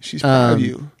go. She's proud of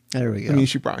you. There we go. I mean,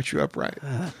 she brought you up right.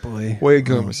 Boy. Way to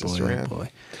go, Mrs. Duran. Boy.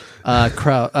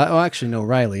 Actually, no,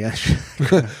 Riley.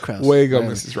 Krause. Way to go,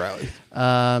 Mrs. Riley.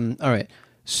 All right.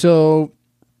 So,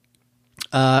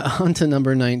 on to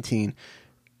number 19.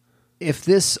 If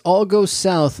this all goes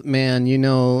south, man,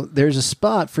 there's a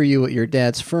spot for you at your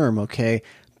dad's firm, okay?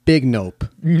 Big nope.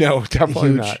 No,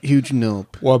 definitely not. Huge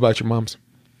nope. What about your mom's?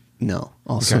 No.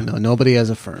 Also, no. Nobody has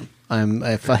a firm.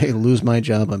 If I lose my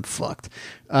job, I'm fucked.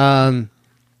 All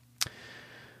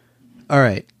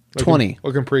right. 20.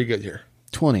 Looking pretty good here.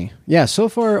 20. Yeah, so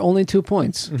far only 2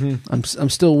 points. Mm-hmm. I'm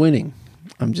still winning.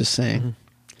 I'm just saying.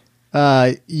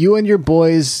 Mm-hmm. You and your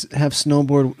boys have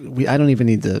snowboard. I don't even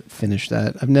need to finish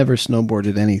that. I've never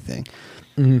snowboarded anything.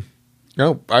 Mm-hmm.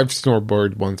 No, I've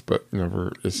snowboarded once, but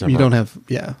never. You don't have,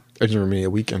 yeah. It's never me a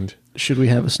weekend. Should we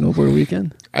have a snowboard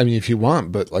weekend? I mean, if you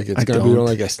want, but it's going to be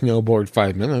like a snowboard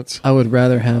 5 minutes. I would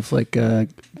rather have go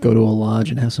to a lodge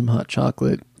and have some hot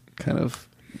chocolate kind of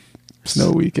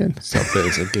snow weekend. So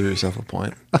basic. Give yourself a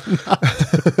point.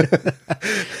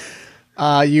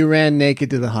 You ran naked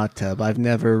to the hot tub. I've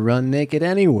never run naked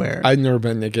anywhere. I've never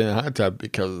been naked in a hot tub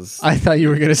because... I thought you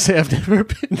were going to say I've never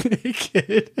been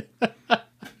naked.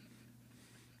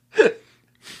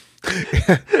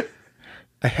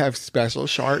 I have special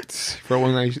shorts for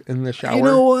when I'm in the shower. You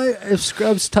know what? If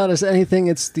Scrubs taught us anything,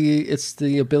 it's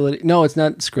the ability. No, it's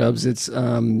not Scrubs. It's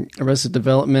Arrested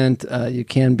Development. You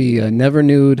can be never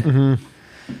nude. Mm-hmm.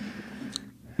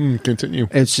 Continue.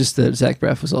 It's just that Zach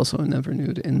Braff was also a never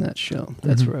nude in that show.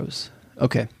 That's where I was.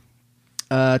 Okay.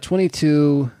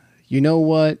 22. You know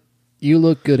what? You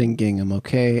look good in gingham,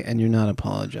 okay? And you're not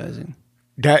apologizing.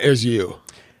 That is you.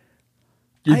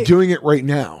 You're doing it right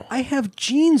now. I have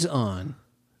jeans on.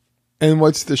 And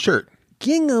what's the shirt?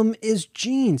 Gingham is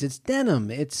jeans. It's denim.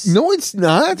 No, it's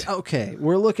not. Okay,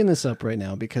 we're looking this up right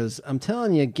now because I'm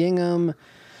telling you, gingham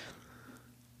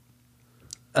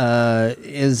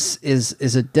is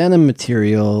a denim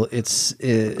material.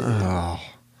 I'm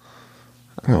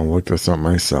gonna look this up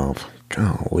myself.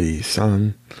 Golly,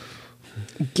 son.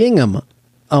 Gingham.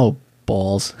 Oh,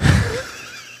 balls.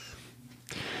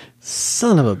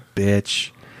 Son of a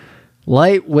bitch.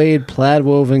 Lightweight plaid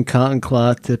woven cotton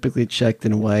cloth, typically checked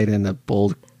in white and a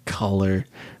bold color.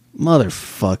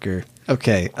 Motherfucker.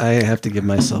 Okay, I have to give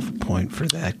myself a point for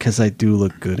that because I do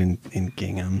look good in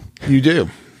gingham. You do.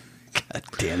 God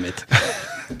damn it.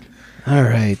 All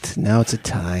right, now it's a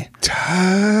tie.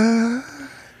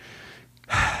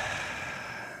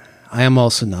 I am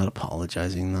also not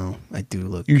apologizing, though. I do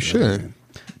look You good. should.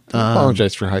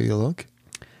 Apologize for how you look.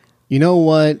 You know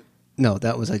what? No,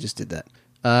 I just did that.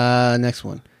 Next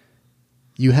one.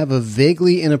 You have a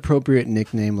vaguely inappropriate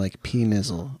nickname like P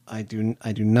Nizzle. I do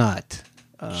not.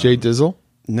 Jay Dizzle?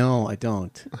 No, I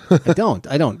don't.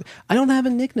 I don't have a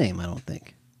nickname, I don't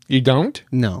think. You don't?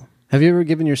 No. Have you ever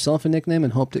given yourself a nickname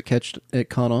and hoped it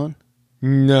caught on?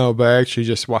 No, but I actually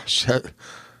just watched that.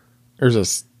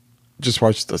 Just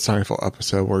watched the Seinfeld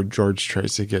episode where George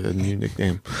tries to get a new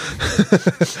nickname.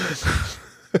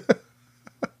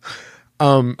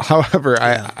 However,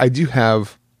 yeah. I do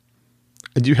have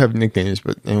nicknames,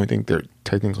 but I don't think they're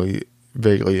technically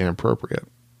vaguely inappropriate.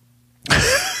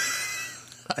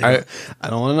 I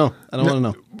don't want to know. I don't want to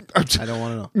know. I don't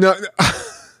want to know. No.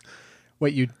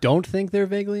 Wait, you don't think they're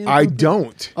vaguely inappropriate? I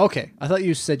don't. Okay. I thought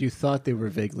you said you thought they were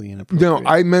vaguely inappropriate. No,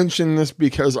 I mentioned this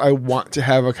because I want to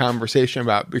have a conversation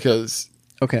about because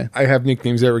okay. I have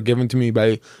nicknames that were given to me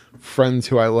by friends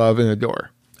who I love and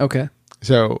adore. Okay.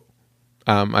 So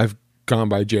I've gone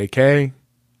by JK.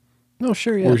 Oh,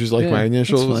 sure, yeah. Which is like my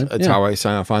initials. That's how I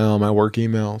sign off on all my work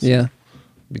emails. Yeah.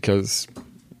 Because,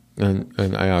 and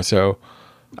I also...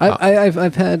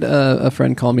 I've had a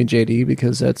friend call me JD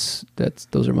because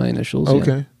those are my initials.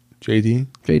 Okay. Yeah.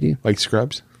 JD. Like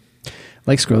Scrubs?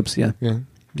 Like Scrubs, yeah. Yeah.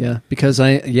 Yeah. Because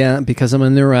I'm a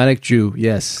neurotic Jew,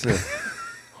 yes. Yeah.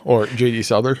 Or JD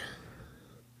Souther?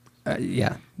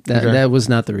 Yeah. That was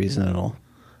not the reason at all.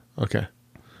 Okay.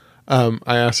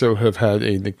 I also have had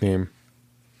a nickname,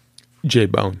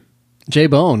 J-Bone.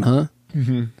 J-Bone, huh?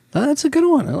 Mm-hmm. That's a good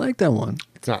one. I like that one.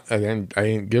 It's not. I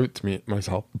didn't give it to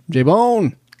myself.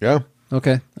 J-Bone. Yeah.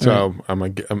 Okay. So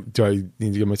right. Do I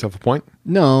need to give myself a point?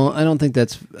 No, I don't think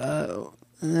that's.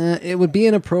 It would be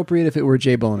inappropriate if it were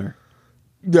J-Boner.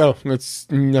 No, that's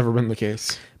never been the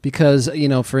case. Because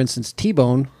for instance,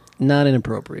 T-Bone, not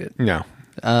inappropriate. No.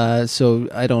 So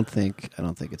I don't think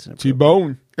it's inappropriate.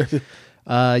 T-Bone.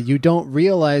 You don't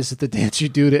realize that the dance you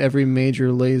do to every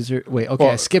major laser... Wait, okay,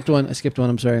 I skipped one.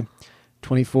 I'm sorry.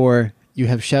 24, you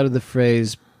have shouted the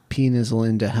phrase, P-Nizzle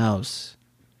into house.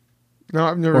 No,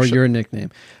 I've never... Or your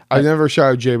nickname. I've never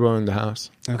shouted J-Bone into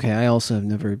house. Okay, I also have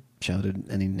never shouted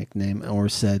any nickname or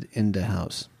said in the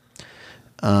house.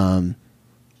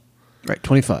 Right,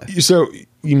 25. So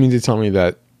you mean to tell me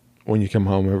that when you come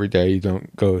home every day, you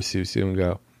don't go Susu and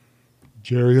go,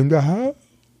 Jerry in the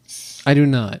house? I do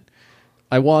not.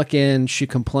 I walk in, she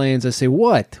complains. I say,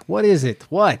 what? What is it?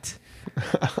 What?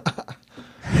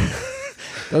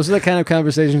 Those are the kind of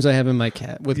conversations I have with my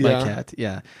cat.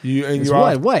 Yeah.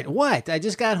 What? I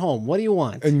just got home. What do you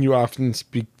want? And you often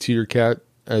speak to your cat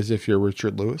as if you're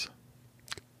Richard Lewis?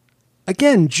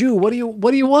 Again, Jew, what do you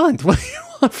want? What do you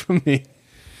want from me?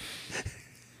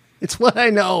 It's what I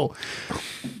know.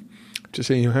 Just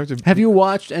saying, you have to. Have you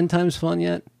watched End Times Fun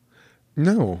yet?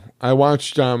 No. I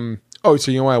watched so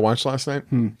you know what I watched last night?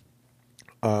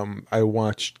 I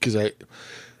watched because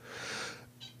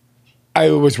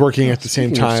I was working at the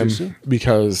same time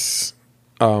because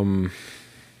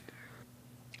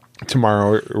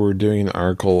tomorrow we're doing an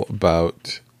article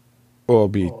about it'll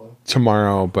be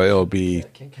tomorrow, but it'll be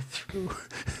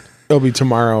it'll be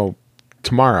tomorrow,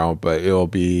 but it'll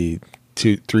be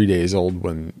 2-3 days old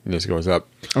when this goes up.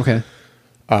 Okay.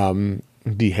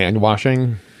 The hand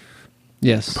washing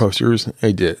posters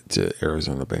I did to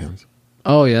Arizona bands.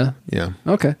 Oh yeah. Yeah.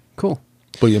 Okay, cool.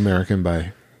 Bleed American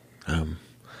by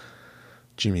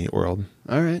Jimmy Eat World.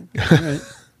 All right. Check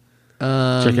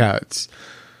out. It's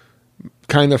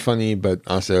kind of funny, but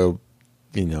also,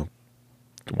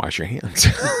 wash your hands.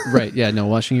 Right. Yeah. No,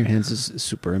 washing your hands is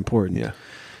super important. Yeah.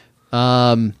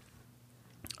 All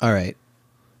right.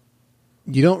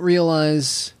 You don't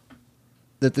realize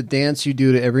that the dance you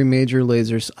do to every Major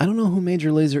Lazer. I don't know who Major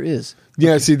Lazer is.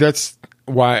 Yeah. See, that's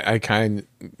why I kind of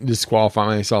disqualify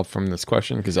myself from this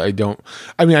question because I know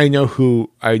of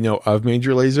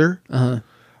Major Lazer.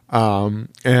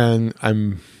 And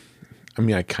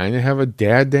I kind of have a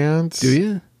dad dance. Do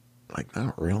you? Like,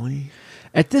 not really.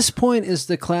 At this point, is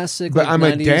the classic, but I'm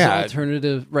a dad.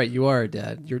 Alternative, right? You are a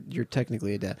dad. You're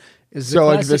technically a dad. Is the so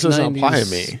like this doesn't apply to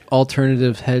me.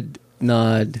 Alternative head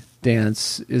nod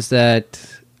dance, is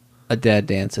that a dad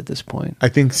dance at this point? I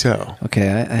think so. Okay,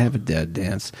 I have a dad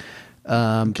dance,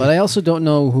 but I also don't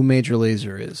know who Major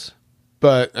Lazer is.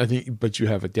 But you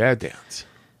have a dad dance.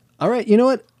 All right, you know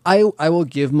what? I will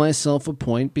give myself a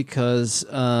point because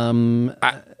I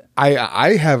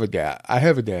have a dad. I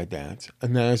have a dad dance,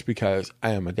 and that is because I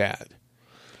am a dad.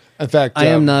 In fact, I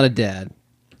am not a dad.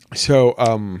 So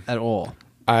at all.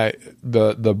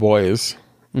 The boys,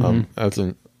 as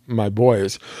in my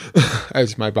boys,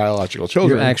 as my biological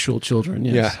children, your actual children.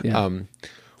 Yes. Yeah.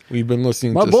 We've been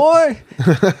listening. My boy.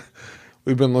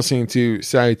 We've been listening to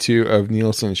side 2 of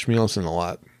Nielsen Schmielsen a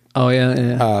lot. Oh yeah.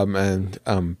 And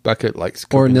Beckett likes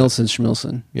coconut. Or Nielsen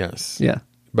Schmielsen. Yes. Yeah.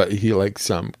 But he likes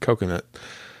some coconut.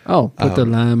 Oh, put the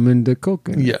lime in the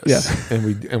coconut. Yes. Yeah.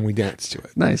 and we dance to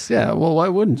it. Nice. Yeah. Well, why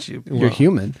wouldn't you? You're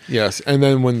human. Yes. And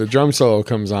then when the drum solo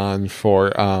comes on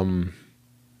for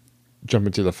Jump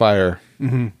Into the Fire,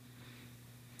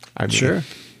 sure.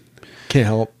 Can't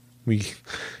help. We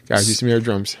gotta do some air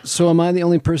drums. So am I the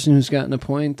only person who's gotten a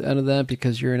point out of that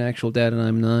because you're an actual dad and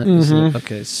I'm not?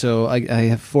 Okay. So I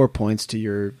have 4 points to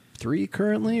your 3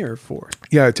 currently, or 4?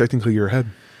 Yeah, technically you're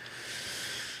ahead.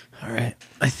 All right.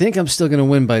 I think I'm still going to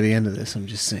win by the end of this. I'm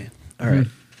just saying. All right.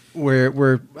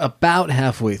 We're about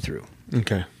halfway through.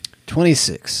 Okay.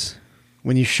 26.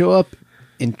 When you show up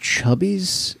in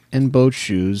chubbies and boat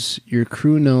shoes, your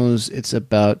crew knows it's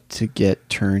about to get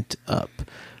turned up.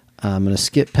 I'm going to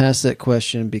skip past that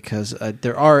question because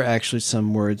there are actually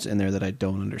some words in there that I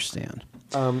don't understand.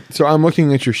 So I'm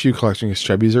looking at your shoe collection. Is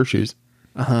chubbies or shoes?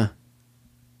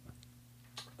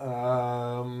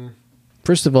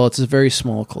 First of all, it's a very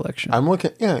small collection. I'm looking.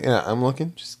 Yeah. I'm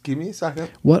looking. Just give me a second.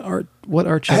 What are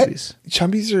chubbies?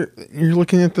 Chubbies are. You're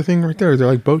looking at the thing right there. They're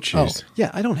like boat shoes. Oh,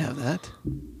 yeah. I don't have that.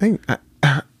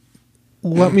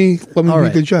 Let me be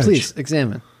the judge. Please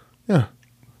examine. Yeah.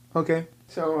 Okay.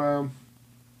 So,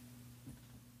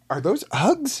 are those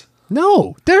Uggs?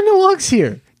 No, there are no Uggs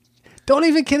here. Don't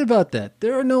even kid about that.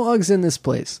 There are no Uggs in this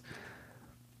place.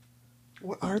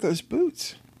 What are those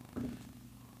boots?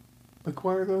 Like,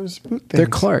 what are those boot things? They're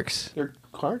Clarks. They're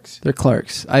Clarks? They're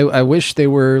Clarks. I wish they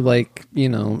were like,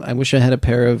 I wish I had a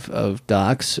pair of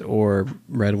Docs or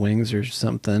Red Wings or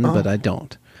something, but I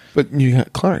don't. But you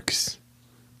got Clarks.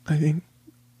 I think.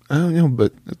 I don't know,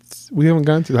 but we haven't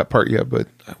gotten to that part yet, but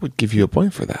I would give you a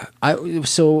point for that.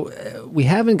 We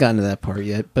haven't gotten to that part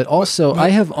yet, but also I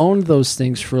have owned those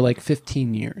things for like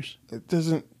 15 years. It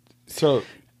doesn't, so...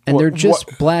 And they're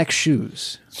just black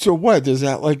shoes. So what? Does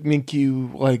that like make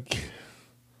you like...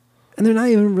 And they're not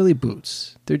even really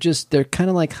boots. They're kind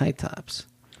of like high tops.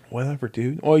 Whatever,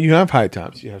 dude. Well, you have high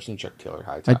tops. You have some Chuck Taylor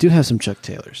high tops. I do have some Chuck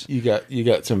Taylors. You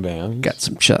got some Vans. Got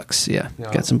some Chucks, yeah.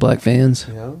 Got some black Vans.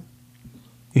 Yeah.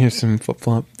 You have some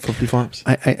flippy flops.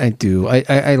 I do. I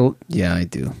do.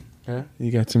 Yeah.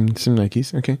 You got some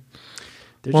Nikes. Okay.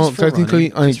 They're just for technically,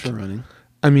 running. Just for running.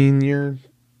 I mean, your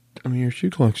shoe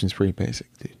collection's pretty basic,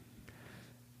 dude.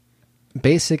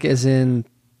 Basic as in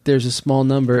there's a small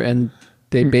number and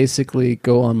they basically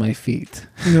go on my feet.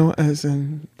 As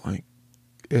in like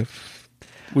if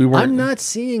we weren't. I'm not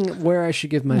seeing where I should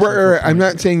give myself. Right. I'm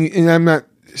not saying, and I'm not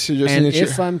suggesting. And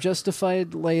if I'm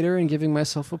justified later in giving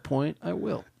myself a point, I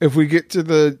will. If we get to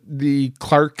the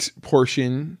Clark's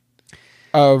portion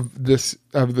of this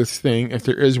thing, if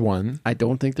there is one, I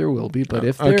don't think there will be, but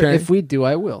if we do,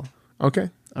 I will. Okay.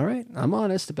 All right. I'm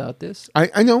honest about this.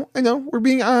 I know. We're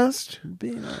being honest. I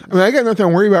mean, I got nothing to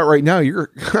worry about right now. You're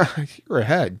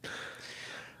ahead.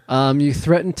 You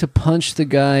threatened to punch the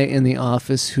guy in the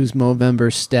office whose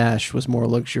Movember stash was more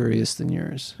luxurious than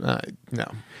yours. No.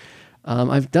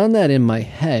 I've done that in my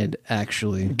head,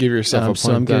 actually. Give yourself a point.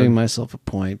 So I'm giving myself a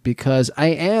point because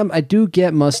I do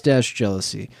get mustache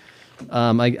jealousy.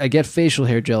 I get facial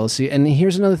hair jealousy. And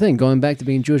here's another thing. Going back to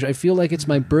being Jewish, I feel like it's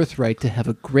my birthright to have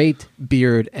a great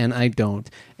beard, and I don't.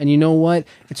 And you know what?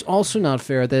 It's also not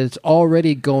fair that it's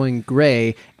already going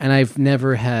gray, and I've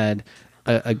never had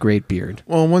a great beard.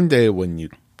 Well, one day when you're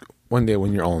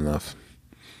old enough,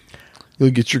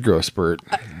 you'll get your growth spurt.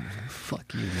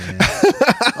 Fuck you, man.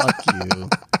 Fuck you.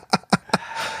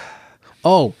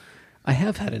 Oh, I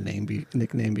have had a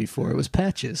nickname before. It was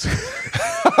Patches.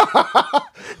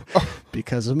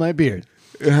 Because of my beard.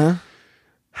 Uh-huh.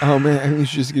 Oh, man. You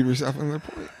should just give yourself another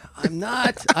point. I'm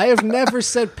not. I have never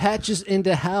said Patches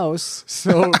into house.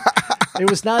 So it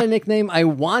was not a nickname I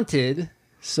wanted.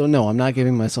 So no, I'm not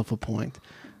giving myself a point.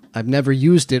 I've never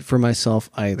used it for myself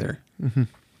either. Mm-hmm.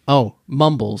 Oh,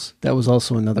 Mumbles. That was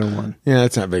also another one. Yeah,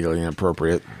 that's not vaguely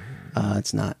inappropriate.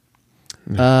 It's not.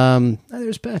 No.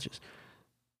 There's Patches.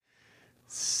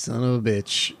 Son of a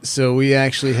bitch. So we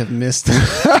actually have missed.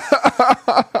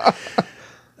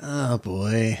 Oh,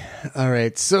 boy. All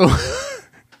right. So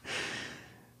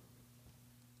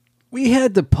we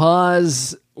had to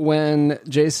pause when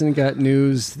Jason got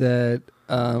news that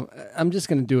I'm just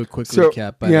going to do a quick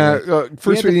recap. By the way.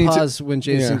 First we had to pause when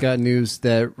Jason got news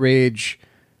that Rage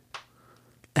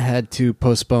had to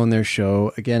postpone their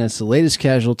show. Again, it's the latest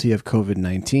casualty of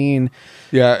COVID-19.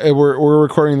 Yeah, we're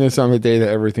recording this on the day that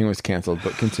everything was canceled,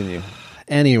 but continue.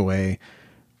 Anyway,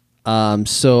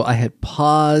 so I had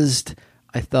paused.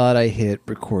 I thought I hit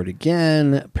record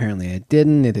again. Apparently I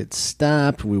didn't. It had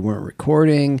stopped. We weren't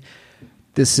recording.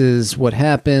 This is what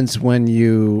happens when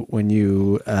you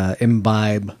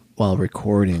imbibe while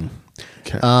recording.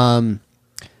 Okay.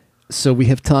 So we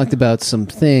have talked about some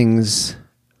things.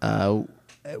 We'll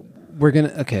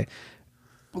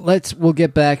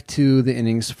get back to the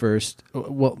innings first.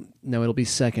 Well, no, it'll be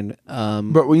second.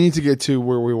 But we need to get to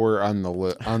where we were on the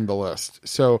list.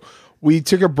 So we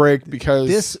took a break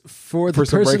because for the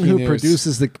person who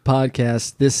produces the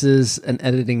podcast, this is an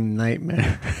editing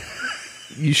nightmare.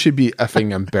 You should be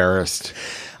effing embarrassed.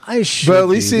 I should. But at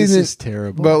least this is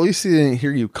terrible. But at least he didn't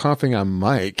hear you coughing on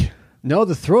mic. No,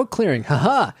 the throat clearing.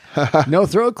 Ha ha. No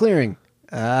throat clearing.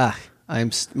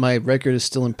 My record is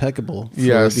still impeccable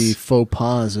for the faux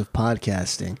pas of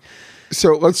podcasting.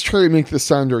 So let's try to make this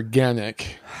sound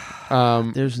organic.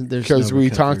 There's because we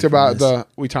talked about the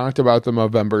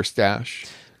Movember stash.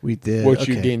 We did, which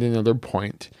you gained another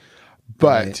point.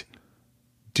 But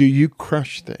do you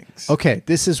crush things? Okay,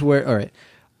 this is where. All right,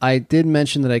 I did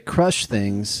mention that I crush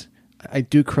things. I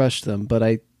do crush them,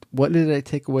 but what did I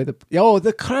take away?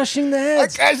 The crushing the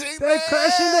heads. Crushing the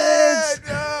heads.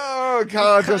 No,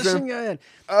 Kyle crushing your head.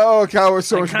 Oh, Kyle was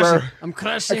so much better. I'm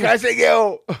crushing. I'm crushing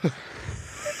you.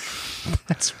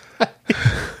 That's right.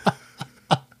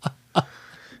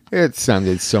 It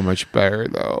sounded so much better,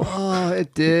 though. Oh,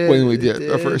 it did. When we did it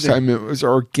the first time, it was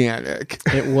organic.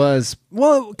 It was.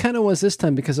 Well, it kind of was this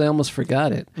time because I almost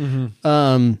forgot it.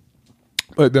 Mm-hmm.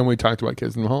 But then we talked about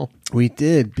Kids in the Hall. We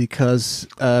did because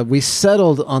we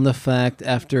settled on the fact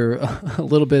after a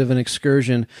little bit of an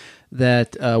excursion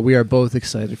that we are both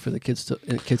excited for the Kids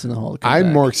in the Hall to come I'm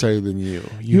back. More excited than you.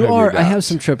 You are. I have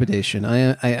some trepidation.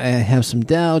 I have some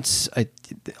doubts.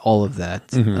 All of that.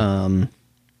 Mm-hmm.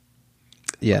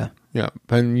 Yeah.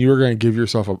 And you were going to give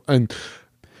yourself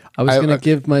I was going to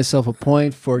give myself a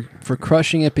point for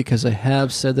crushing it because I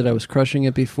have said that I was crushing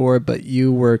it before, but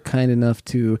you were kind enough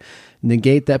to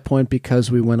negate that point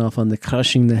because we went off on the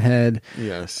crushing the head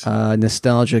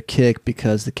nostalgia kick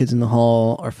because the Kids in the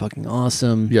Hall are fucking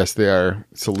awesome. Yes, they are.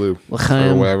 Salute.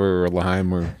 L'chaim. Or whatever, or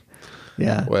L'chaim, or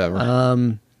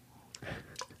whatever.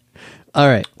 All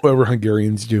right. Whatever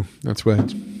Hungarians do. That's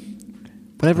what.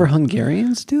 Whatever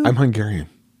Hungarians do? I'm Hungarian.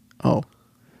 Oh.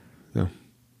 Yeah.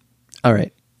 All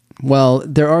right. Well,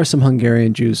 there are some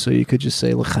Hungarian Jews, so you could just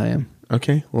say L'chaim.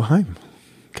 Okay. L'chaim.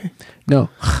 Okay. No.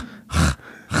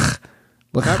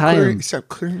 L'chaim. Stop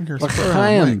clearing your throat.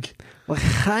 L'chaim.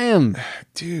 L'chaim.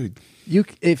 Dude.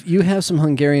 If you have some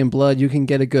Hungarian blood, you can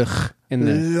get a guch in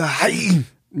there. L'chaim.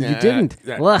 You didn't.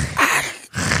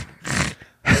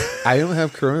 I don't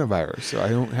have coronavirus, so I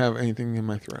don't have anything in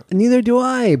my throat. Neither do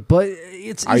I, but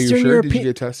it's Are Eastern you sure? European. Did you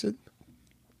get tested?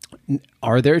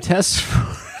 Are there tests for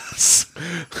us?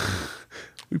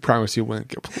 We promise you wouldn't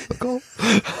get political.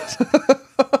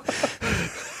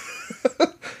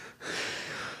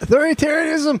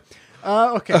 Authoritarianism.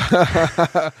 Okay.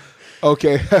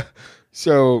 Okay.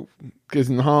 So, Kids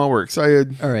in the Hall, we're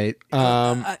excited. All right.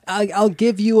 I'll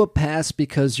give you a pass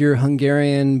because you're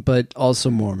Hungarian, but also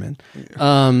Mormon.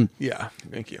 Yeah.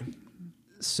 Thank you.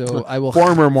 So I will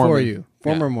Former Mormon. for you.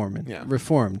 Former Yeah. Mormon. Yeah.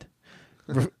 Reformed.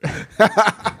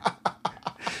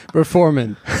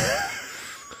 Reforming.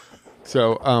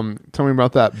 So, tell me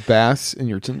about that bass in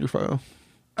your Tinder photo.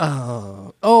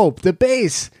 Oh, the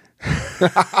bass.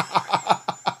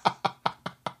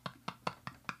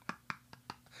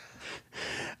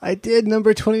 I did.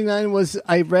 Number 29 was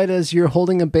I read as you're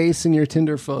holding a bass in your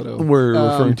Tinder photo. We're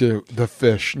referring to the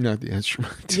fish, not the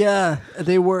instrument. Yeah,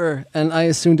 they were. And I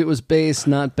assumed it was bass,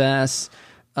 not bass,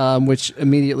 which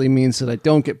immediately means that I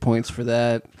don't get points for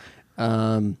that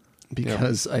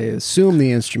because I assume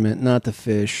the instrument, not the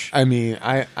fish. I mean,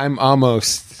 I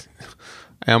almost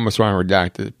want to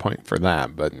redact the point for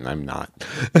that, but I'm not.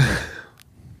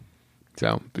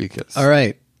 So, because... All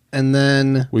right. And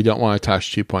then... we don't want to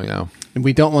touch 2.0.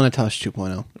 We don't want to touch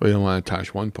 2.0. We don't want to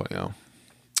touch 1.0.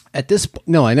 At this point,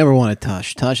 no, I never want to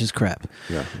touch. Touch is crap.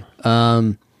 Yeah.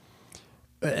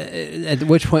 At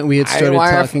which point we had started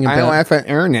talking about... I laugh at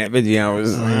internet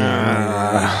videos.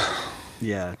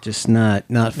 Yeah, just not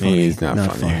funny. He's not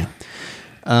funny.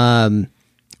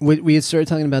 We had started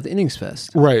talking about the Innings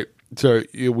Fest. Right. So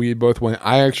we both went.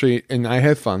 I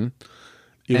had fun.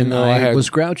 Even And though I was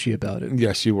grouchy about it.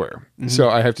 Yes, you were. Mm-hmm. So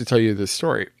I have to tell you this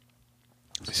story.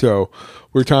 So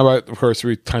we talked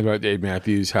about Dave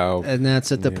Matthews, how... And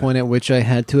that's at the point at which I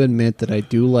had to admit that I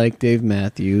do like Dave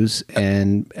Matthews,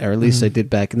 or at least I did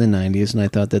back in the 90s, and I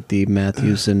thought that the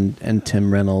Matthews and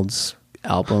Tim Reynolds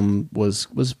album was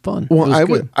fun. Well, I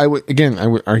would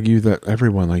argue that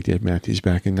everyone liked Dave Matthews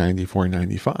back in 94,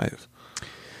 95.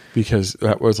 Because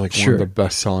that was like one of the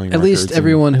best-selling records. At least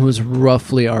everyone who was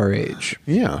roughly our age.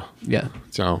 Yeah. Yeah.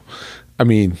 So, I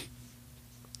mean,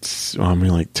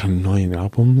 like 10 million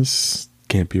albums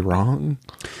can't be wrong.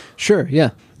 Sure,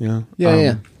 yeah. Yeah.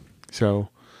 Yeah. So,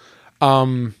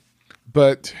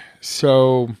 but,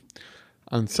 so,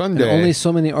 on Sunday... And only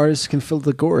so many artists can fill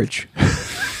the gorge.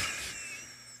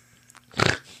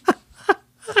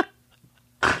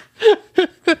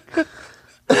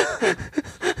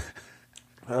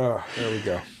 Oh, there we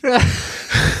go.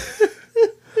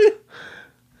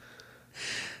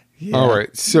 Yeah, all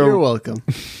right, so... You're welcome.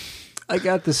 I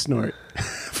got the snort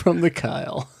from the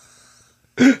Kyle.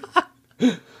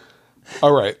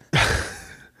 All right.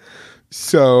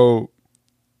 So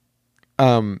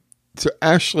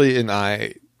Ashley and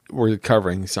I were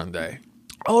covering Sunday.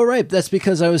 Oh, right. That's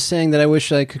because I was saying that I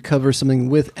wish I could cover something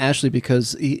with Ashley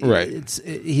because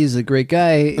he's a great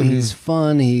guy. Mm-hmm. He's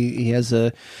fun. He has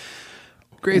a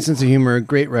great sense of humor,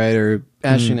 great writer.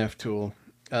 Ashley F. Toole.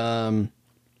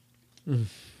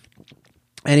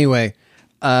 Anyway,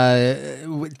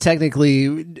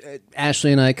 technically,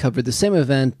 Ashley and I covered the same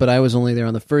event, but I was only there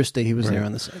on the first day. He was there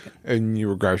on the second. And you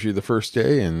were grouchy the first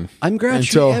day, and I'm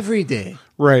grouchy every day.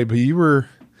 Right, but you were.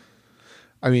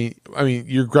 I mean,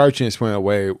 your grouchiness went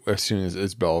away as soon as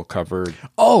Isbell covered.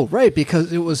 Oh, right,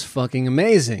 because it was fucking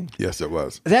amazing. Yes, it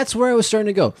was. That's where I was starting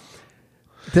to go.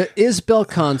 The Isbell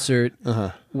concert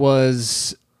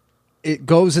was. It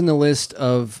goes in the list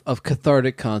of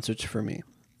cathartic concerts for me.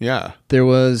 Yeah. There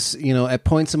was, at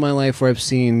points in my life where I've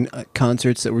seen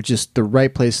concerts that were just the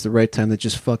right place, the right time, that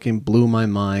just fucking blew my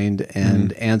mind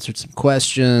and answered some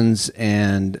questions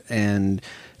and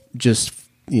just,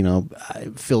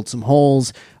 I filled some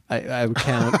holes. I would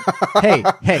count.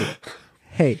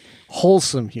 Hey,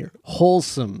 wholesome here.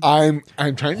 Wholesome. I'm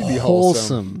trying to be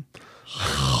wholesome.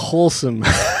 Wholesome.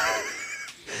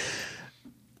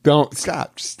 Don't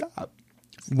stop.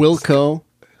 Wilco.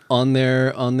 On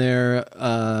their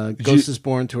Ghost is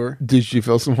Born tour. Did you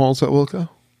fill some holes at Wilco?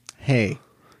 Hey,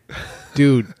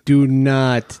 dude, do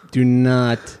not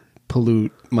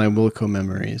pollute my Wilco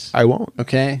memories. I won't.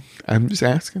 Okay? I'm just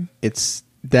asking.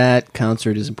 That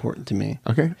concert is important to me.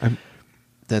 Okay.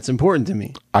 That's important to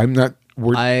me. I'm not.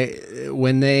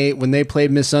 When they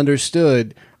played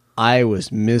Misunderstood, I was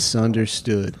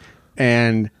misunderstood,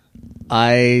 and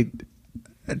that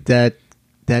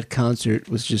concert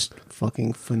was just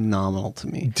fucking phenomenal to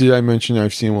me. Did I mention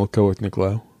I've seen Wilco with Nick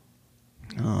Lowe?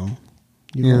 Oh,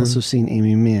 you've also seen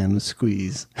Amy Mann with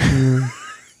Squeeze.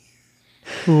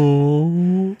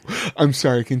 Oh, I'm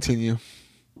sorry. Continue,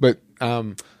 but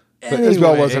anyway,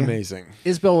 Isbell was amazing.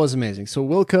 Isbell was amazing. So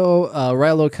Wilco,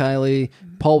 Rilo Kiley,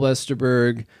 Paul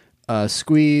Westerberg,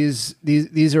 Squeeze.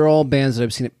 These are all bands that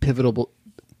I've seen at pivotal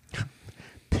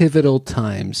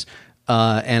times,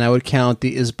 and I would count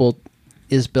the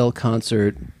Isbell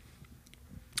concert,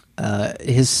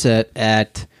 his set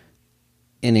at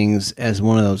Innings, as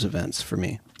one of those events for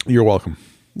me. You're welcome.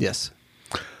 Yes.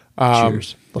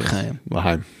 Cheers. L'chaim.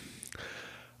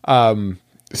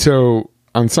 So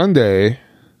on Sunday,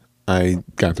 I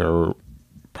got there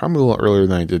probably a little earlier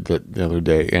than I did the other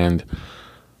day, and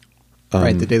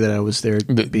right, the day that I was there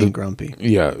being grumpy.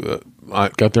 Yeah, I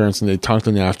got there on Sunday, talked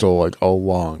to Naftal like a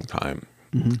long time,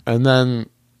 and then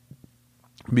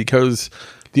because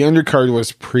the undercard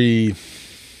was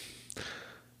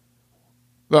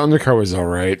the undercard was all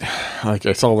right. Like,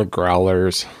 I saw the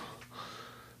Growlers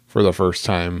for the first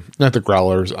time. Not the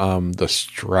Growlers, the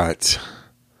Struts.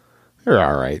 They're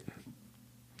all right.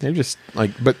 They're just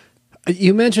like, but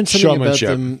you mentioned something about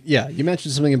them. Yeah, you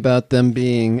mentioned something about them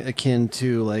being akin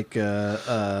to like they're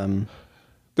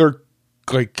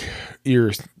like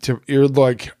ear.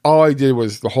 Like, all I did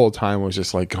was the whole time was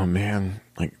just like, oh man,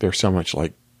 like they're so much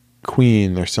like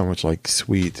Queen. They're so much like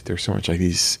Sweet. They're so much like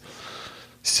these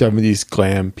 70s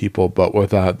glam people, but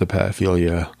without the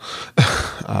pedophilia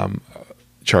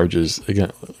charges.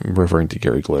 Again, I'm referring to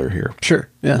Gary Glitter here. Sure.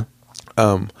 Yeah.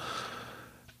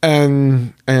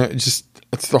 And it's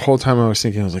the whole time I was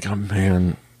thinking, I was like, oh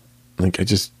man, like I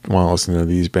just want to listen to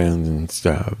these bands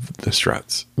instead of the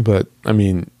Struts. But I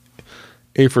mean,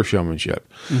 A for showmanship.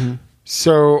 Mm-hmm.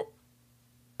 So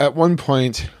at one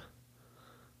point,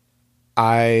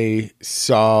 I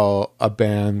saw a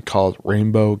band called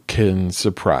Rainbow Kitten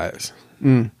Surprise.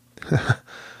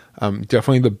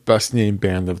 Definitely the best named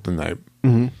band of the night.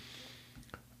 Mm-hmm.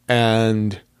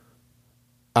 And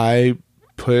I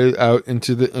put it out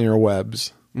into the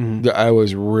interwebs that I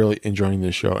was really enjoying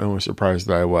this show, and was surprised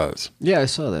that I was. Yeah, I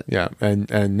saw that. Yeah, and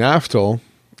Naftal,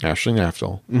 Ashley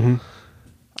Naftal, who,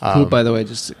 by the way,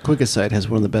 just a quick aside, has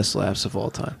one of the best laughs of all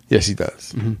time. Yes, he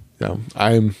does. Mm-hmm. So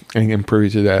I'm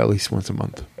privy to that at least once a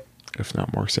month, if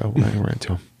not more so, when I run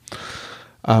into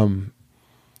him.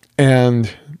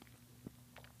 And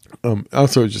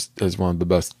also just as one of the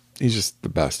best. He's just the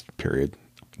best, period.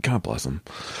 God bless him.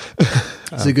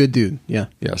 He's a good dude. Yeah.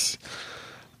 Yes.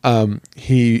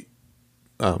 He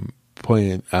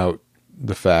pointed out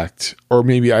the fact, or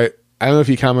maybe I don't know if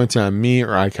he commented on me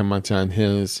or I commented on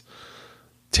his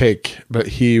take, but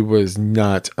he was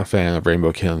not a fan of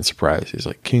Rainbow Kitten Surprise. He's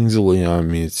like, Kings of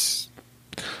Leon meets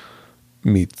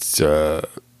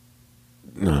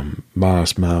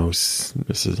Boss Mouse.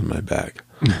 This isn't my bag.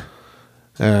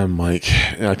 And I'm like,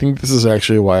 I think this is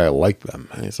actually why I like them.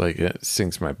 And he's like, it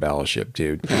sinks my battleship,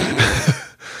 dude.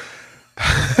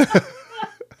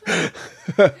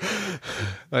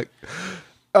 Like,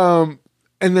 and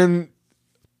then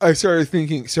I started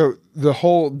thinking, so the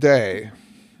whole day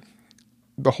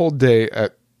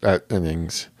at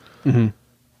Innings,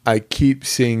 I keep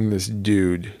seeing this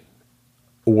dude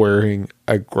wearing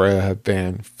a Greta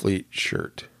Van Fleet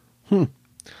shirt.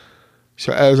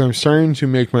 So as I'm starting to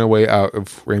make my way out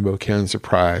of Rainbow Kitten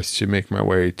Surprise to make my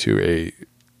way to a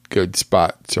good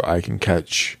spot so I can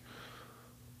catch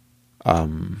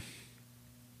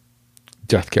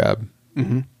Death Cab,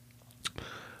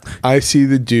 I see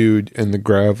the dude in the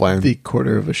Graveland. The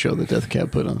quarter of a show that Death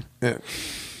Cab put on. Yeah.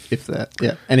 If that.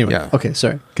 Yeah. Anyway. Yeah. Okay,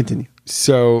 sorry. Continue.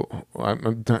 So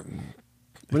I'm not...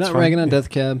 We're not ragging on Death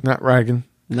Cab. Not ragging.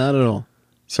 Not at all.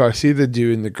 So I see the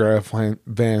dude in the Graf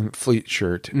Van Fleet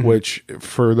shirt, which,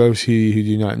 for those who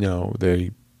do not know,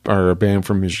 they are a band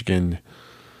from Michigan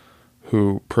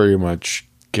who pretty much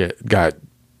got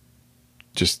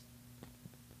just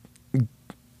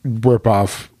rip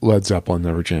off Led Zeppelin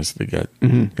every chance they get,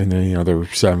 and any other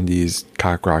 70s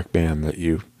cock rock band that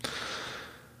you.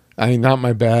 I mean, not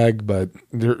my bag, but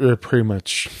they're pretty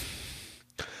much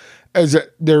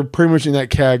they're pretty much in that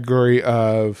category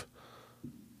of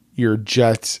your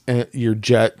Jet and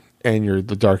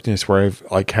the Darkness, where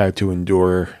I've had to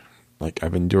endure,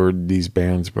 I've endured these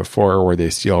bands before where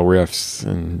they steal riffs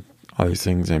and all these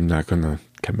things. I'm not going to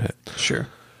commit. Sure.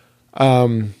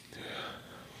 And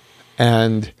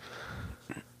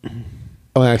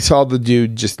when I saw the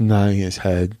dude just nodding his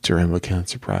head to Rainbow Can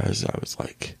Surprise, I was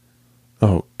like,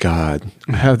 oh God,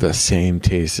 I have the same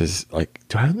taste as, like,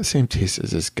 do I have the same taste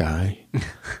as this guy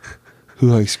who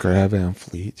likes Greta Van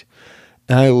Fleet?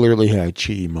 And I literally had a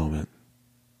cheaty moment.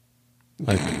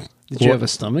 Like, did you have a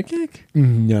stomach ache?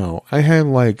 No, I had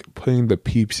like putting the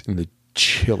peeps in the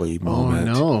chili moment.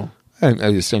 Oh no, an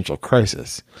existential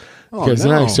crisis. Because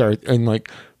then I started, and like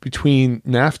between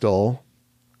Naftal,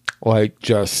 like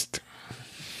just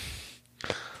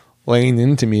laying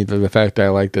into me the fact that I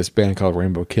like this band called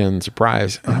Rainbow Can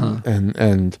Surprise,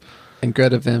 and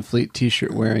Greta Van Fleet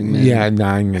t-shirt wearing man. Yeah,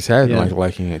 nodding his head and like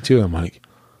liking it too. I'm like,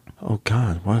 oh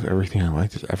God, what if everything I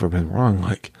liked has ever been wrong?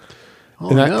 Like,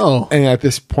 and at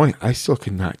this point, I still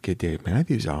could not get Dave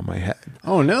Matthews out of my head.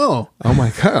 Oh no! Oh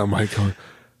my God! I'm like,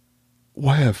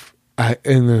 what if I?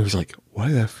 And it was like,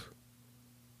 what if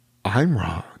I'm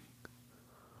wrong,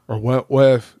 or what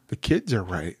if the kids are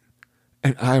right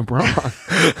and I'm wrong?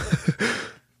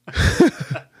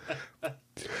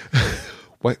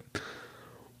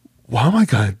 What am I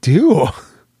gonna do?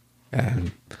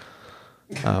 And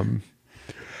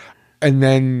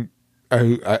then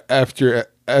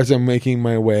as I'm making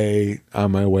my way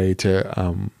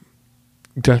to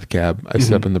Death Cab, I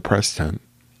step in the press tent,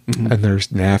 and there's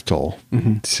Naftal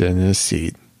sitting in his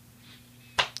seat,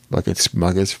 looking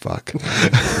smug as fuck,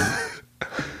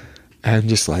 and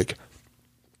just like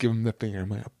give him the finger. I'm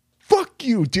like, "Fuck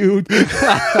you, dude."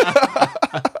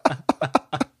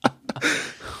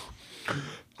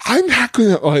 I'm not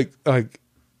gonna like.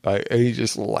 And he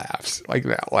just laughs like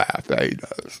that laugh that he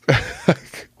does.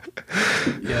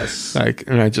 Yes. Like,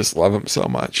 and I just love him so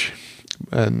much.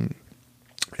 And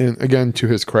again, to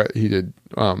his credit, he did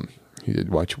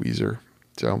watch Weezer.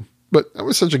 So, but that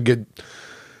was such a good.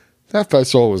 That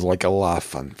festival was like a lot of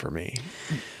fun for me.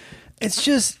 It's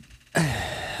just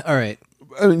all right.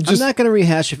 I mean, I'm not going to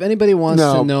rehash. If anybody wants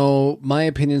to know my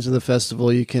opinions of the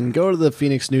festival, you can go to the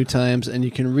Phoenix New Times and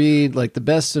you can read like the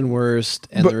best and worst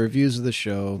and the reviews of the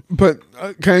show. But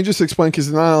can I just explain? Because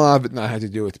not a lot of it not had to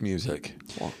do with music.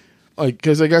 Like,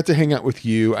 because I got to hang out with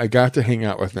you. I got to hang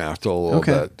out with Naftal a little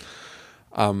bit.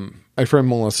 My friend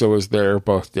Melissa was there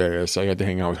both days, so I got to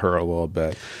hang out with her a little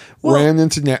bit. Well,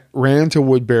 ran to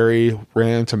Woodbury,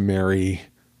 ran to Mary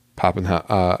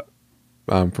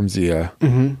from Zia.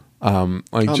 Mm-hmm.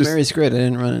 Mary's great. I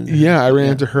didn't run into her. Yeah, I ran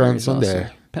into her on Sunday.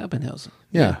 Awesome. Pappenhausen.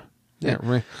 Yeah.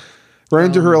 Ran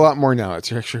into her a lot more now.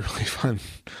 It's actually really fun.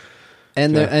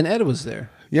 And Ed was there.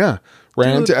 Yeah.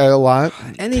 Ran into Ed a lot.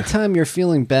 Anytime you're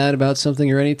feeling bad about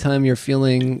something or anytime you're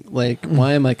feeling like,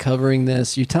 why am I covering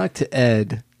this? You talk to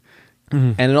Ed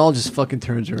and it all just fucking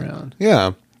turns around.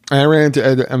 Yeah. And I ran into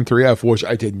Ed at M3F, which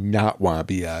I did not want to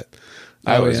be at.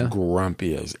 I was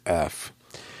grumpy as F.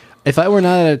 If I were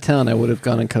not out of town, I would have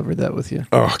gone and covered that with you.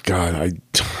 Oh, God.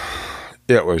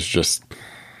 It was just...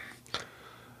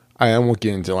 I won't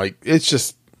get into, like... It's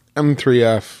just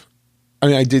M3F. I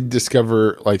mean, I did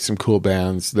discover, like, some cool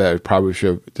bands that I probably should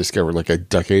have discovered, like, a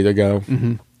decade ago.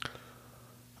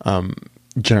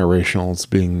 Generationals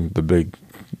being the big,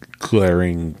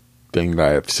 glaring thing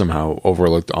that I've somehow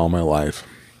overlooked all my life.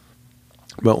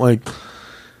 But, like,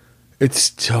 it's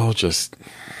still just...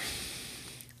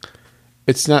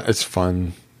 It's not as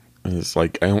fun. It's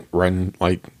like, I don't run,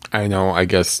 like, I know, I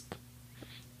guess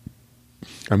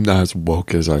I'm not as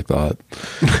woke as I thought.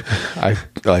 I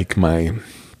like my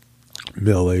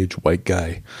middle-aged white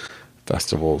guy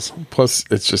festivals. Plus,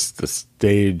 it's just the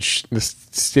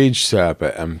stage setup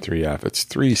at M3F. It's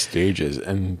 3 stages,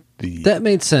 and that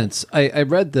made sense. I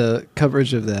read the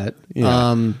coverage of that.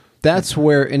 Yeah. That's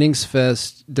where Innings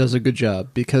Fest does a good job,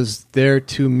 because their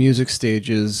 2 music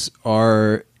stages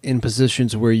are in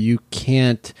positions where you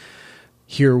can't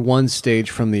hear one stage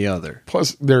from the other.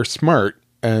 Plus, they're smart,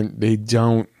 and they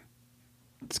don't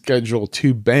schedule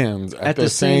 2 bands at the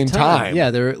same time.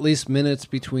 Yeah, there are at least minutes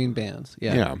between bands.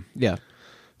 Yeah.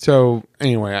 So,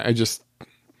 anyway,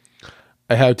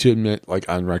 I have to admit, like,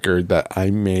 on record, that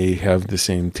I may have the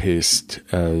same taste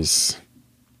as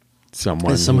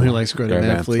someone who likes Greta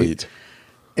Van Fleet.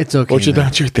 It's okay. Which, if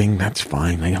that's your thing, that's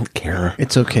fine. I don't care.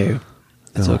 It's okay.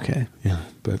 It's okay. Yeah,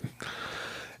 but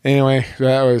anyway,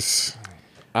 that was...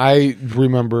 I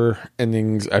remember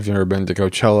endings. I've never been to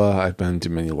Coachella. I've been to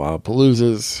many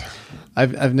Lollapaloozas.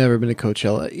 I've never been to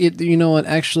Coachella. You know what?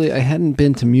 Actually, I hadn't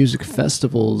been to music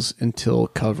festivals until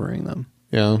covering them.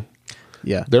 Yeah.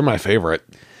 Yeah. They're my favorite.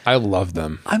 I love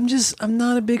them. I'm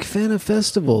not a big fan of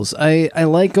festivals. I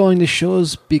like going to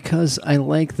shows because I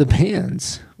like the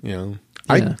bands. Yeah.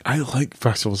 I like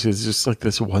festivals. It's just like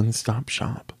this one-stop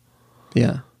shop.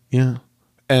 Yeah. Yeah.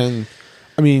 And,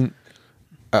 I mean,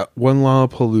 one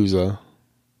Lollapalooza,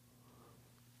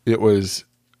 it was.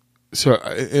 So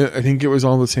I think it was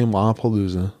all the same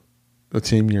Lollapalooza, that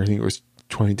same year. I think it was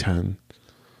 2010.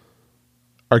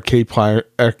 Arcade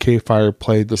Fire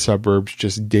played The Suburbs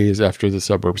just days after The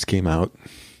Suburbs came out.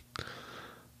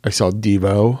 I saw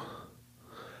Devo.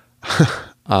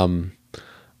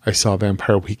 I saw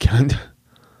Vampire Weekend.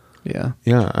 Yeah.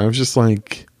 Yeah. I was just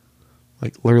like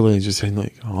literally just saying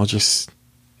like, all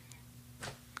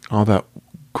that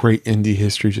great indie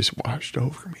history just washed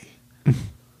over me.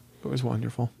 It was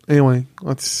wonderful. Anyway,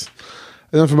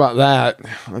 enough about that.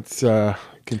 Let's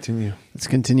continue. Let's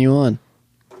continue on.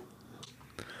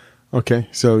 Okay.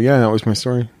 So yeah, that was my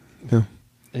story. Yeah.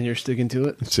 And you're sticking to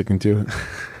it? I'm sticking to it.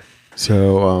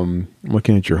 So, I'm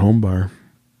looking at your home bar.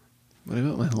 What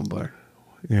about my home bar?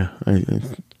 Yeah.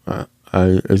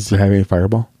 Is it having a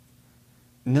fireball?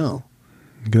 No.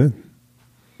 Good.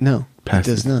 No, it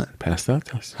does not. Pass that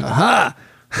test. Aha!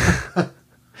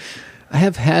 I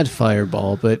have had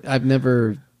Fireball, but I've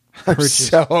never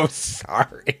purchased. I'm so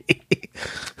sorry.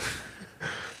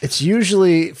 It's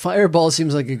usually Fireball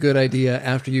seems like a good idea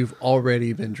after you've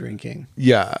already been drinking.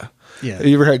 Yeah. Yeah. Have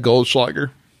you ever had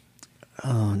Goldschlager?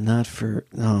 Oh, not for.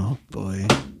 Oh boy,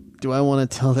 do I want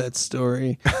to tell that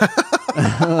story?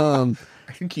 I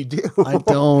think you do. I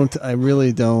don't. I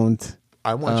really don't.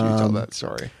 I want you to tell that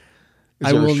story.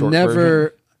 I will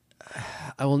never.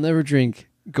 I will never drink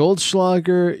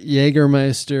Goldschlager,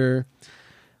 Jägermeister.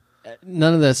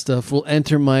 None of that stuff will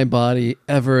enter my body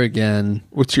ever again.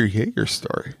 What's your Jaeger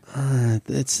story?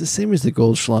 It's the same as the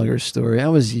Goldschlager story. I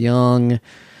was young.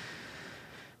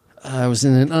 I was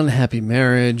in an unhappy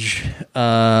marriage.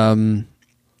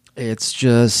 It's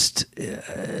just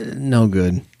no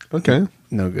good. Okay.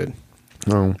 No good.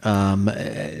 No.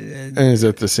 And is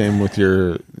it the same with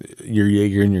your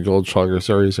Jaeger and your Goldschlager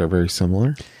stories? Are very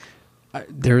similar?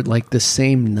 They're like the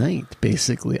same night,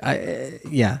 basically.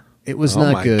 Yeah. It was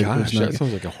not good. Gosh, that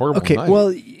sounds like a horrible night.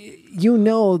 Well, you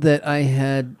know that I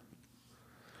had...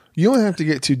 You don't have to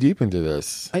get too deep into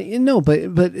this. No,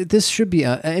 but this should be...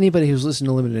 anybody who's listened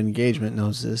to Limited Engagement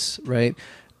knows this, right?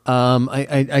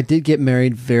 I did get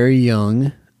married very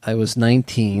young. I was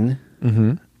 19.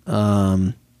 Mm-hmm.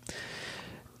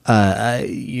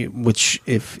 Which,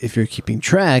 if you're keeping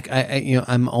track,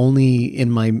 I'm only in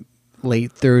my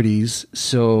late 30s,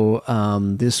 so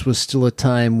this was still a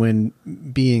time when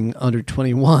being under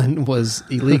 21 was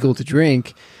illegal to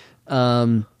drink.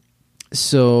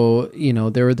 So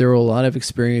there were a lot of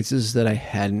experiences that I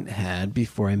hadn't had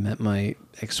before I met my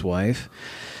ex-wife,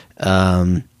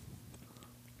 and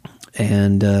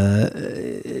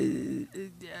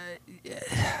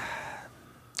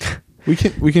we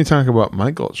can talk about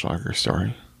my Goldschlager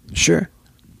story. Sure,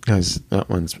 because that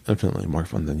one's infinitely more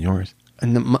fun than yours.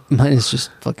 And mine is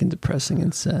just fucking depressing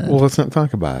and sad. Well, let's not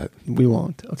talk about it. We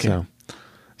won't. Okay.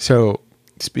 So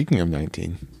speaking of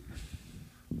 19,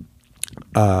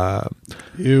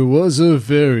 it was a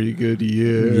very good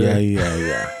year.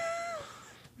 Yeah.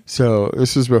 So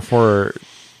this was before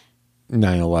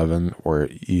 9/11, where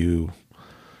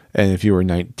and if you were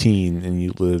 19 and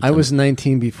you lived... I was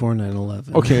 19 before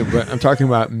 9/11. Okay, but I'm talking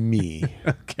about me.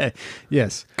 Okay,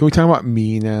 yes. Can we talk about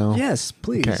me now? Yes,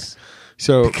 please. Okay.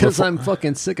 So because I'm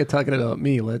fucking sick of talking about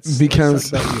me. Let's talk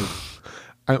about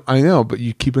you. I know, but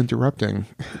you keep interrupting.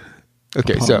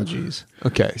 Okay, apologies.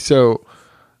 So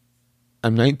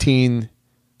I'm 19.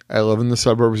 I live in the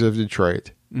suburbs of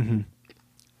Detroit. Mm-hmm.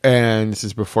 And this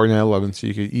is before 9/11, so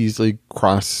you could easily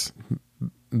cross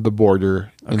the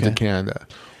border into Canada,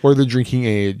 where the drinking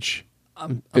age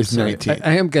is 19.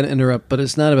 I am going to interrupt, but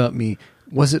it's not about me.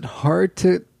 Was it hard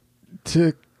to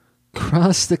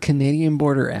cross the Canadian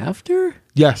border after?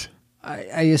 Yes.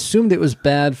 I assumed it was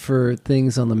bad for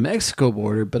things on the Mexico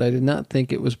border, but I did not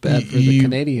think it was bad for the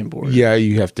Canadian border. Yeah,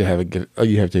 you have to have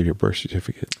your birth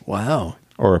certificate. Wow.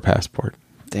 Or a passport.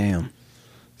 Damn.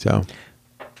 So.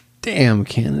 Damn,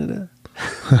 Canada.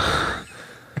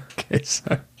 Okay,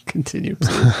 sorry. Continue,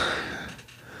 please.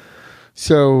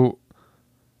 So,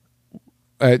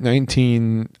 at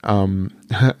 19,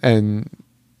 and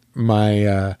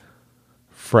my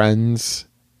friends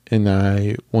and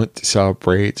I went to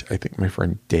celebrate, I think, my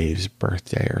friend Dave's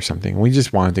birthday or something. We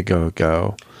just wanted to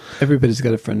go. Everybody's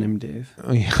got a friend named Dave.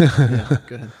 Oh, yeah. Yeah,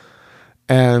 go ahead.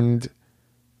 And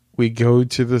we go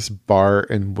to this bar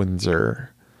in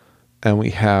Windsor, and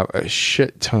we have a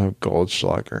shit ton of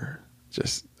Goldschlager.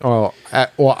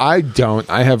 I don't.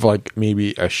 I have like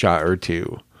maybe a shot or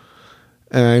two,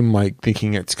 and I'm like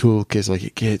thinking it's cool because like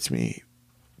it gets me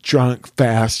drunk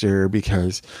faster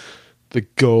because the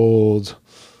gold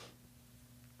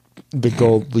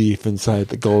leaf inside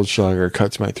the Goldschlager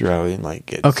cuts my throat and like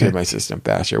gets in my system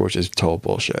faster, which is total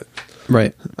bullshit.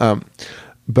 Right.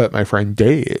 But my friend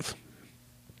Dave,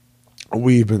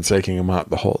 we've been psyching him out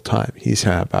the whole time. He's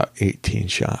had about 18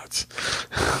 shots.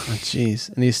 Oh,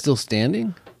 jeez. And he's still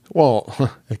standing?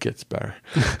 Well, it gets better.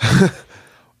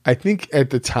 I think at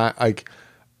the time, like,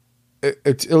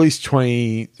 it's at least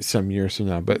 20 some years from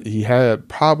now, but he had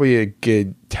probably a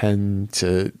good 10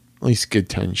 to at least good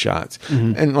 10 shots.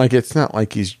 Mm-hmm. And like, it's not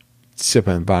like he's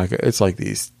sipping vodka. It's like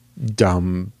these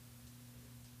dumb,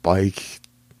 like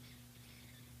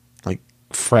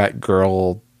frat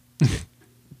girl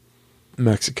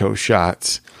Mexico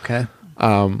shots. Okay.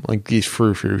 Like these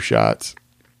frou-frou shots.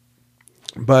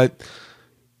 But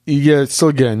you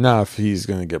still get enough, he's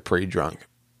going to get pretty drunk.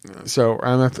 So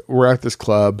we're at this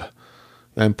club.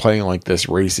 I'm playing like this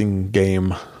racing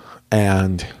game,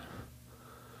 and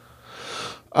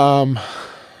I'm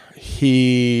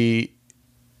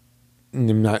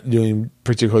not doing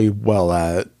particularly well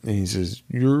at it. And he says,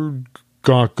 "You're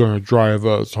not going to drive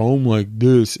us home like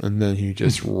this." And then he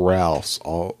just ralphs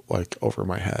all like over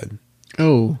my head.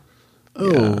 Oh.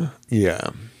 Yeah.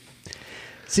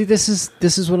 See, this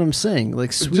is what I'm saying.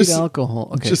 Like sweet just, alcohol.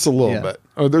 Okay. Just a little bit.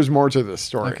 Oh, there's more to this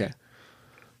story. Okay.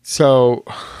 So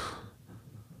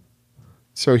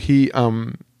he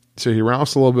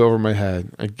ralphs a little bit over my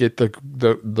head. I get the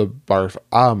barf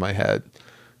out of my head.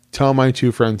 Tell my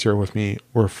two friends who are with me,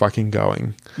 we're fucking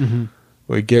going. Mm-hmm.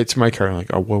 We get to my car. I'm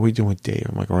like, oh, what are we doing with Dave?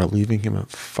 I'm like, we're leaving him in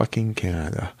fucking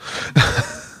Canada.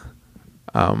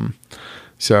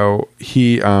 So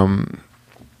we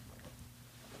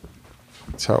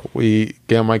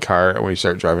get in my car and we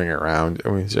start driving around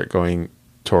and we start going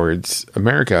towards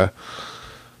America.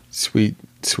 Sweet,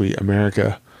 sweet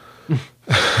America.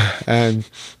 And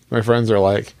my friends are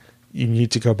like, you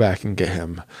need to go back and get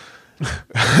him.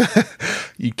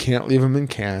 You can't leave him in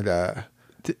Canada.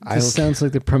 This sounds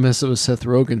like the premise of a Seth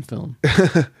Rogen film.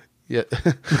 Yeah.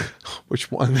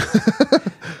 Which one?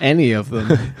 Any of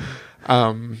them.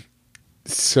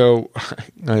 So,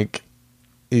 like,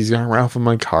 he's gonna ralph in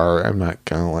my car. I'm not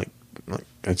gonna like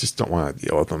I just don't want to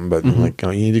deal with him. But mm-hmm. Like,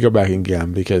 you need to go back and get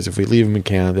him, because if we leave him in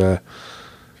Canada,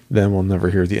 then we'll never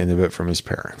hear the end of it from his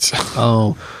parents.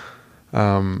 Oh.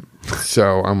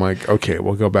 So I'm like, okay,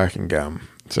 we'll go back and get him.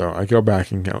 So I go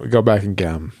back and get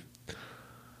him.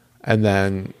 And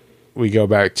then we go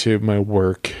back to my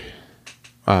work,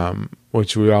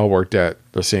 which we all worked at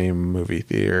the same movie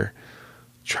theater.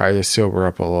 Try to sober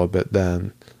up a little bit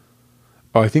then.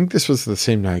 Oh, I think this was the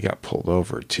same night I got pulled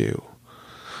over too.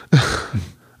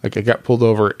 Like, I got pulled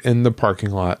over in the parking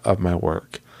lot of my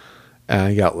work, and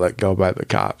I got let go by the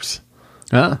cops.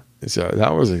 Ah. So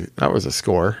that was a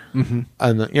score. Mm-hmm.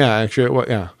 And then, yeah.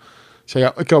 So I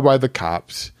got let go by the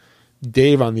cops.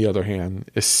 Dave, on the other hand,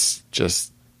 is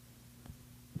just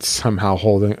somehow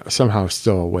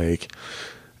still awake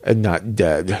and not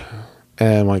dead.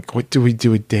 And I'm like, what do we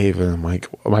do with Dave? And I'm like,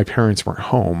 my parents weren't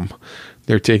home.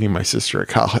 They're taking my sister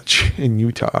to college in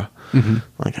Utah. Mm-hmm.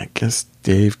 Like, I guess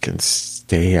Dave can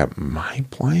stay at my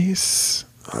place.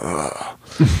 I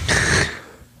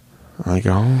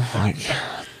go, like,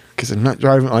 because I'm not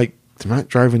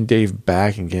driving Dave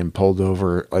back and getting pulled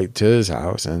over like to his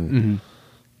house and mm-hmm.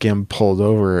 getting pulled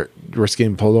over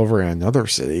in another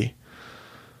city.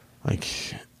 Like,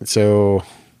 so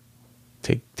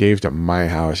take Dave to my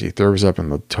house. He throws up in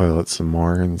the toilet some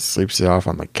more and sleeps it off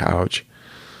on the couch.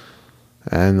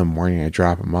 And in the morning, I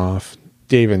drop him off.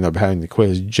 Dave ended up having to quit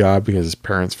his job because his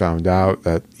parents found out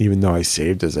that even though I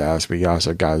saved his ass, we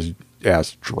also got his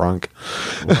ass drunk.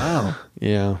 Wow.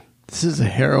 Yeah. This is a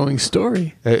harrowing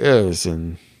story. It is.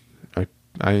 And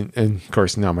and of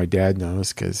course now my dad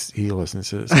knows because he listens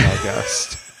to this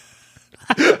podcast.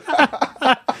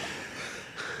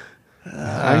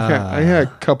 I had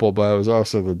a couple, but I was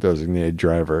also the designated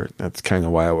driver. That's kind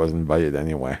of why I was invited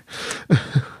anyway.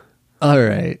 All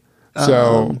right.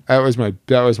 So that was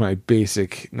my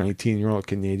basic 19-year-old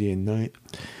Canadian night.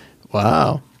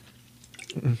 Wow.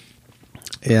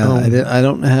 Yeah, I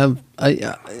don't have. I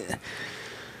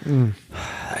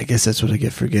guess that's what I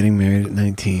get for getting married at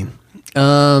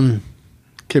 19.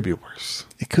 Could be worse.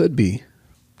 It could be.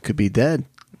 Could be dead.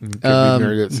 Could be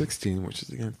married at 16, which is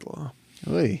against the law.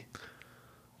 Oy.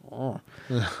 Oh.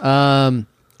 All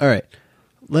right.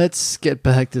 Let's get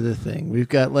back to the thing. We've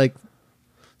got like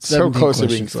so close to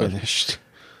being finished.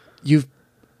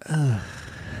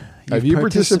 Have you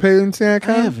participated in SantaCon?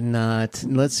 I have not.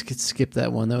 Let's skip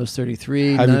that one. That was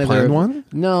 33. Have you planned one?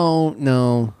 No.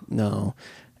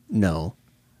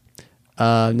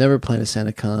 Never planned a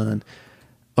SantaCon.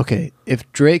 Okay,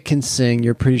 if Drake can sing,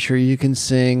 you're pretty sure you can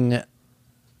sing?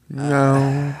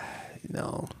 No.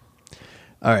 No.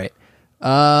 All right.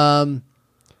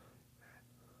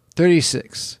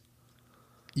 36.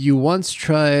 You once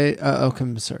tried...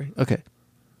 I'm sorry. Okay.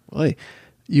 Wait.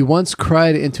 You once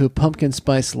cried into a pumpkin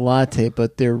spice latte,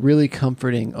 but they're really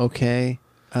comforting. Okay.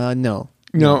 No.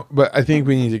 No, but I think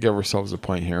we need to give ourselves a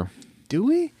point here. Do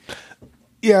we?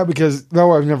 Yeah, because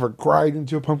though I've never cried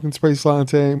into a pumpkin spice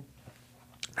latte,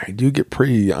 I do get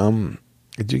pretty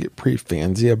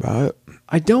fancy about it.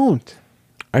 I don't.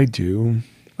 I do.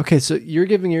 Okay, so you're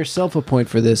giving yourself a point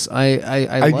for this. I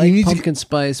like pumpkin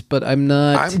spice, but I'm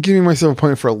not... I'm giving myself a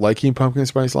point for liking pumpkin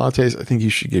spice lattes. I think you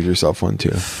should give yourself one,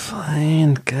 too.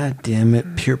 Fine. God damn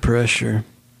it. Peer pressure.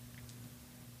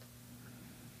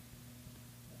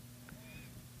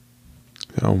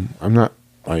 No, I'm not,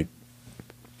 like...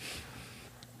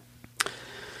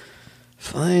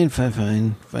 Fine.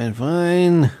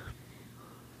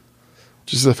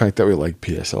 Just the fact that we like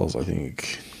PSLs, I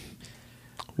think...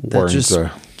 That just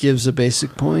gives a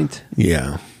basic point.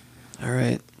 Yeah. All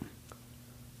right.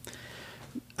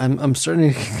 I'm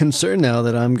starting to get concerned now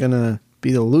that I'm gonna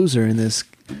be the loser in this.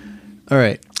 All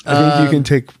right. I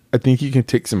think you can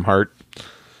take some heart,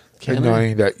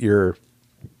 knowing that you're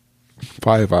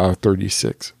 5 out of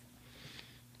 36.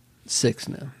 6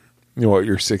 now. You know what?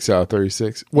 You're 6 out of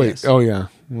 36. Wait. Yes. Oh yeah.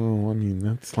 Well, I mean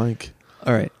that's like.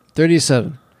 All right.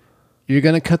 37. You're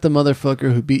gonna cut the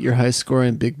motherfucker who beat your high score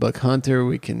in Big Buck Hunter.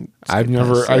 We can. I've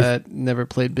never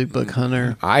played Big Buck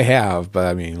Hunter. I have, but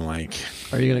I mean, like.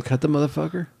 Are you gonna cut the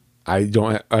motherfucker? I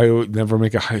don't. I would never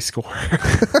make a high score.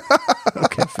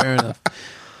 Okay, fair enough.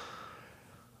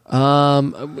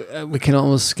 We can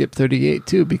almost skip 38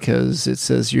 too because it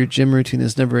says your gym routine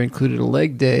has never included a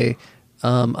leg day.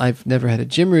 I've never had a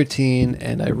gym routine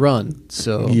and I run.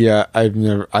 So yeah, I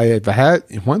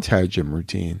have once had a gym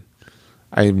routine.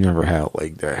 I've never had a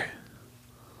leg day.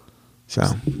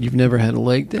 So you've never had a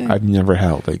leg day? I've never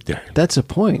had a leg day. That's a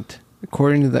point,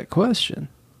 according to that question.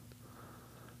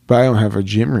 But I don't have a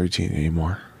gym routine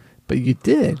anymore. But you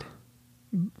did.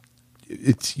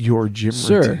 It's your gym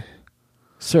routine.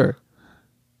 Sir,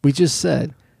 we just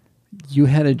said you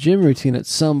had a gym routine at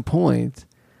some point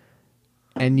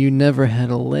and you never had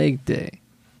a leg day.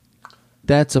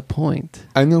 That's a point.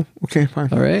 I know. Okay,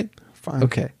 fine. All right? Fine.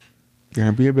 Okay. You're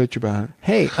going to be a bitch about it.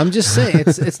 Hey, I'm just saying,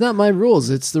 it's not my rules.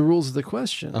 It's the rules of the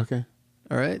question. Okay.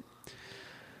 All right?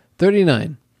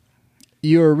 39.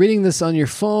 You're reading this on your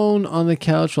phone, on the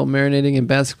couch, while marinating in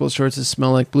basketball shorts that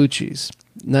smell like blue cheese.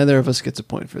 Neither of us gets a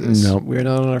point for this. Nope. We're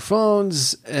not on our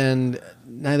phones, and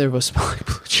neither of us smell like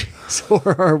blue cheese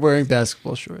or are wearing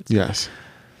basketball shorts. Yes.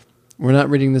 We're not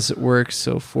reading this at work,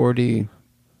 so 40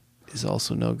 is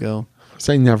also no-go.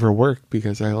 So I never work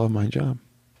because I love my job.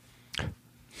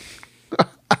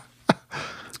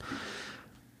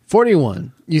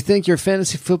 41. You think your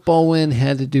fantasy football win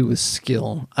had to do with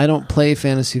skill. I don't play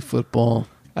fantasy football.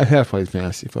 I have played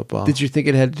fantasy football. Did you think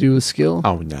it had to do with skill?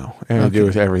 Oh, no. It had to do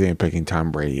with everything picking Tom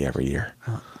Brady every year.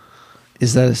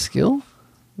 Is that a skill?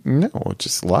 No, it's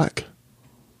just luck.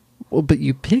 Well, but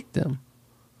you picked him.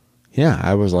 Yeah,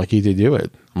 I was lucky to do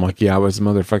it. I'm lucky I was the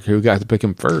motherfucker who got to pick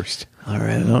him first. All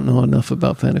right, I don't know enough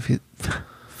about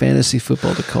fantasy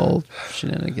football to call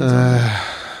shenanigans.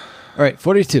 All right,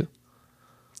 42.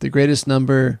 The greatest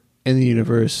number in the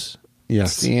universe.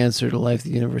 Yes. It's the answer to life, the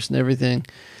universe, and everything.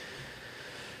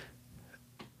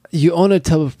 You own a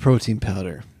tub of protein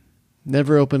powder.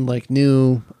 Never opened like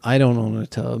new. I don't own a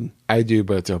tub. I do,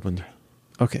 but it's opened.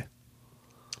 Okay.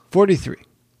 43.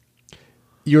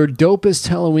 Your dopest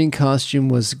Halloween costume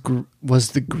was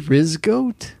the Grizz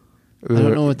Goat? I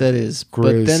don't know what that is.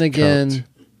 But then again...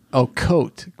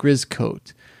 Coat. Grizz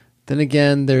Coat. Then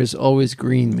again, there's always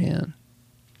Green Man.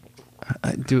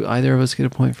 Do either of us get a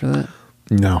point for that?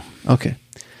 No. Okay.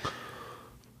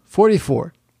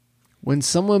 44. When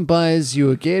someone buys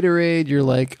you a Gatorade, you're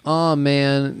like, "Oh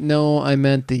man, no, I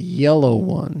meant the yellow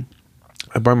one."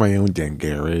 I buy my own damn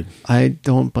Gatorade. I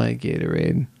don't buy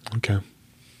Gatorade. Okay.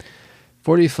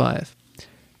 45.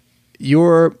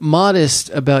 You're modest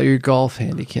about your golf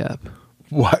handicap.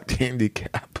 What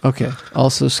handicap? Okay.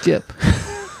 Also skip.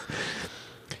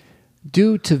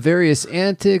 Due to various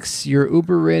antics, your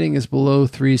Uber rating is below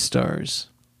 3 stars.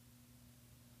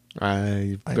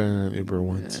 I've been on Uber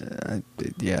once.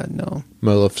 Yeah, no.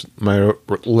 My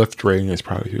Lyft rating is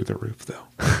probably through the roof, though.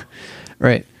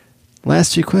 Right.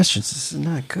 Last 2 questions. This is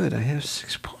not good. I have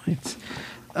 6 points.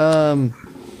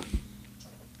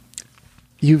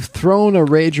 You've thrown a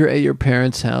rager at your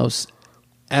parents' house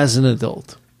as an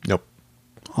adult. Nope.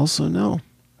 Also, no.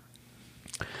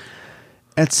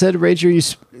 At said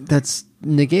rager, that's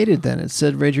negated then. It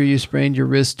said rager, you sprained your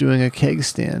wrist doing a keg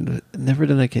stand. Never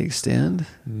done a keg stand.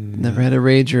 Never had a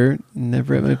rager.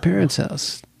 Never at my parents'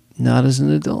 house. Not as an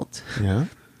adult. Yeah.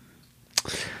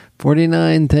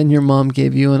 49, then your mom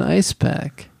gave you an ice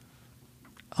pack.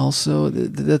 Also,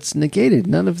 that's negated.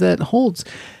 None of that holds.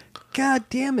 God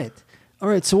damn it. All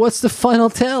right, so what's the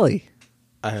final tally?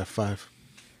 I have 5.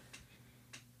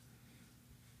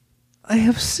 I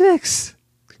have 6.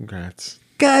 Congrats.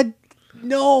 God,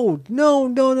 no.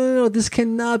 This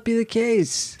cannot be the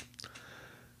case.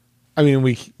 I mean,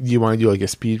 do you want to do like a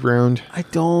speed round? I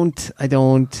don't.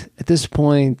 At this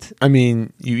point. I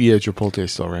mean, you eat at Chipotle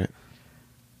still, right?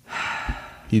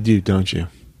 You do, don't you?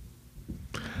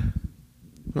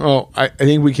 Oh, I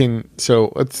think we can.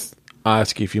 So let's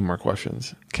ask you a few more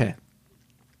questions. Okay.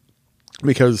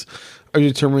 Because I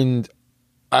determined,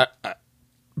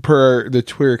 per the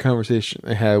Twitter conversation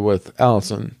I had with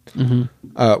Allison,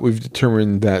 we've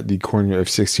determined that the corner of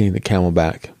 16, the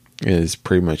Camelback, is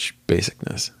pretty much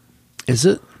basicness. Is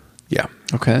it? Yeah.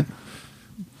 Okay.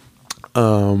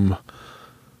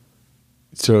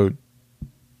 So,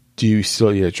 do you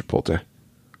still eat at Chipotle?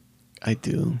 I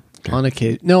do. Okay. On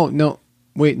occasion. No.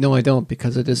 Wait, no, I don't,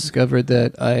 because I discovered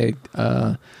that I...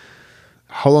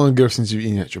 How long ago since you've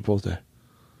eaten at Chipotle?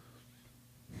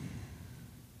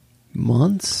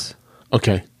 Months?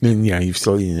 Okay. Then, yeah, you've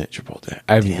still eaten at Chipotle.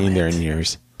 I haven't eaten there in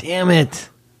years. Damn it.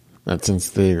 Not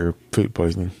since their food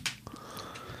poisoning.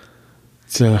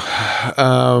 So,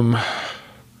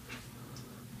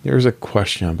 there's a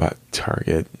question about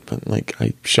Target, but like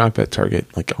I shop at Target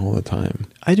like all the time.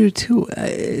 I do too.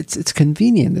 It's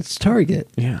convenient. It's Target.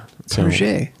 Yeah, so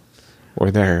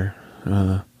we're there,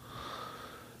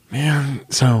 man.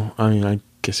 So I mean, I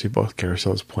guess we both get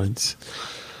ourselves points,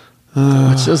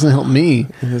 which doesn't help me.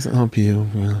 It doesn't help you.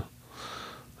 Yeah.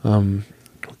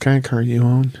 What kind of car do you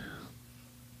own?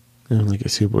 Like a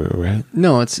Subaru, right?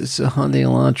 No, it's a Hyundai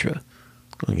Elantra.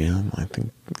 Again, I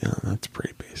think that's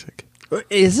pretty basic.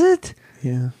 Is it?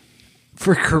 Yeah.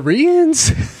 For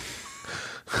Koreans?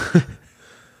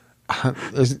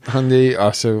 Hyundai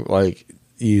also like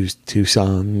used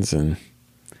Tucson's and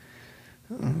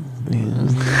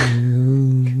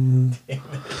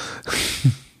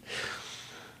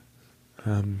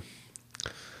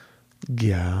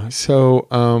yeah. So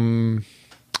trying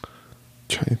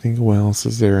to think of what else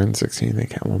is there in 16 the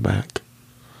Camelback.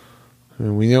 I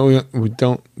mean, we know we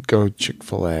don't go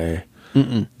Chick-fil-A.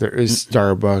 There is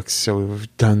Starbucks, so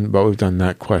we've done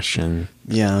that question.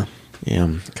 Yeah.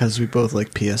 Yeah. Because we both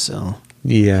like PSL.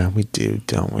 Yeah, we do,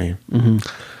 don't we? Mm-hmm.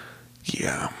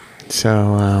 Yeah.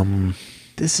 So,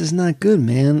 this is not good,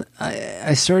 man.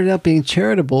 I started out being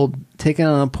charitable, taking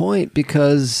on a point,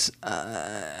 because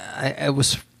I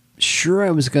was sure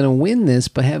I was going to win this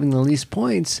by having the least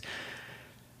points,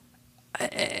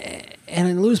 and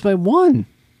I lose by 1.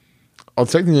 Well,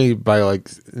 technically, by like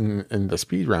in the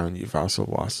speed round, you've also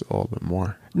lost a little bit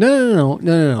more.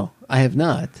 No. I have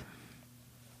not.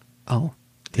 Oh,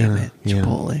 damn it,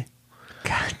 Chipotle! Yeah.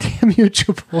 God damn you,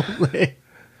 Chipotle!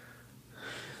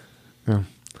 Yeah,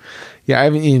 I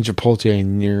haven't eaten Chipotle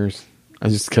in years. I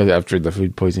just because after the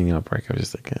food poisoning outbreak, I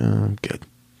was just like, I'm good.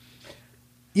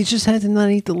 You just had to not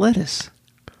eat the lettuce,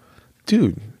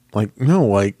 dude. Like no,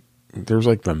 like there's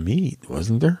like the meat,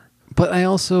 wasn't there? But I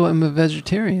also am a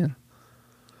vegetarian.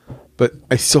 But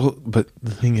the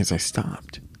thing is, I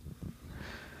stopped.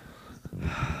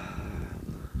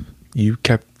 You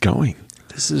kept going.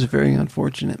 This is very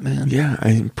unfortunate, man. Yeah,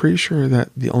 I'm pretty sure that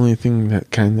the only thing that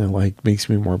kind of like makes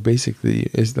me more basic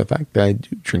is the fact that I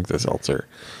do drink the seltzer.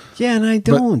 Yeah, and I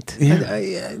don't. But,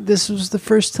 yeah. This was the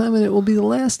first time, and it will be the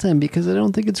last time because I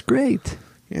don't think it's great.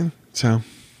 Yeah, so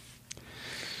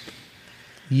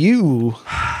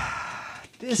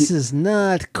this is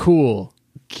not cool.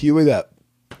 Cue it up.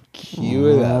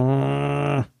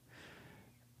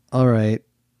 All right.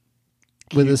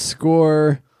 With a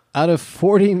score out of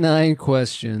 49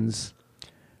 questions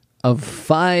of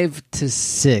 5 to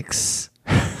 6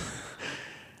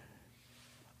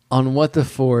 on What the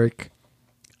Fork,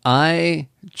 I,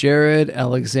 Jared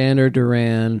Alexander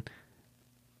Duran,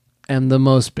 am the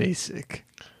most basic.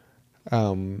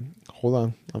 Hold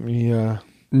on. Let me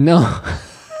No.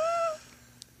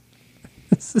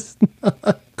 This is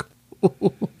not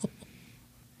cool.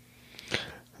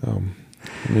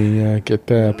 Let me get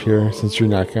that up here since you're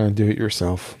not going to do it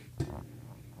yourself.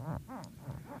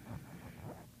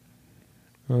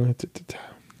 Here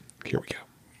we go.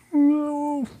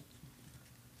 No.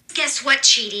 Guess what,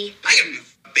 Cheaty? I am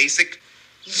basic.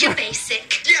 You're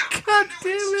basic. Yeah. God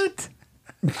damn it.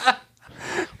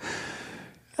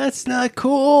 That's not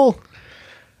cool.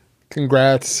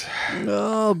 Congrats.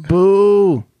 Oh,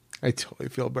 boo. I totally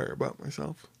feel better about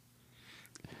myself.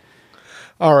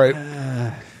 All right.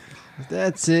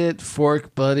 That's it,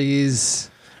 Fork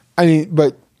Buddies. I mean,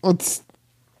 but let's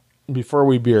before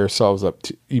we beat ourselves up,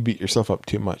 you beat yourself up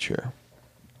too much here.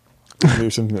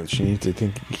 There's something that you need to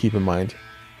keep in mind.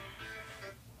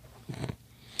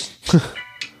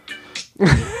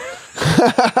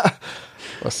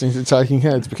 Listening to Talking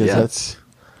Heads because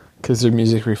their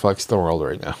music reflects the world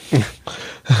right now.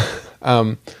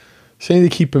 Something to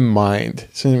keep in mind,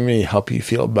 something that may help you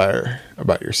feel better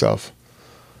about yourself.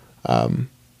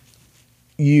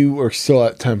 You are still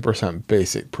at 10%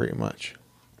 basic, pretty much.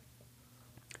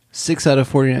 6 out of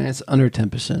 49 is under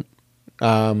 10%.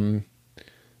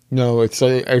 No, it's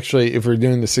actually, if we're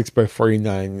doing the 6 by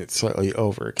 49, it's slightly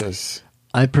over because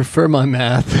I prefer my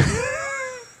math,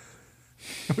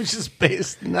 which is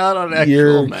based not on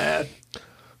actual math.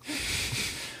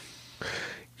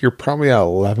 You're probably at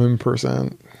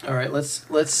 11%. All right, let's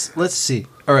see.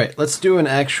 All right, let's do an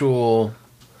actual.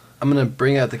 I'm gonna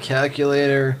bring out the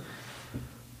calculator.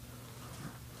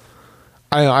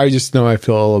 I just know I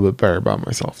feel a little bit better about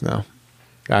myself now.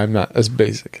 I'm not as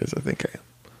basic as I think I am.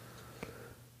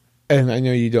 And I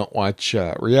know you don't watch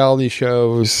reality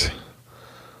shows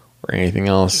or anything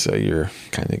else, so you're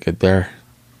kind of good there.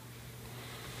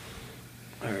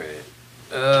 All right.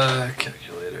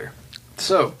 Calculator.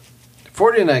 So,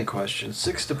 49 questions.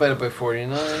 6 divided by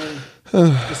 49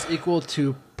 is equal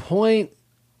to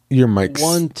Your mic's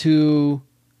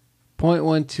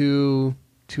 0.12.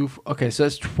 Okay, so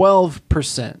that's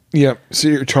 12%. Yep, so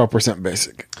you're 12%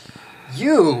 basic.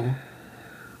 You,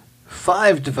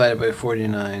 5 divided by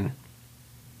 49,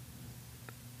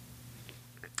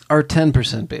 are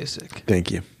 10% basic.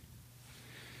 Thank you.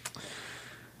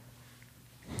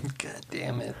 God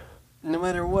damn it. No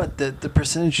matter what, the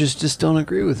percentages just don't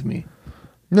agree with me.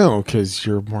 No, because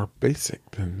you're more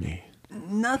basic than me.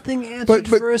 Nothing answered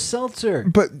for a seltzer.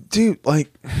 But, dude,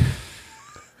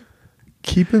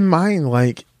 keep in mind,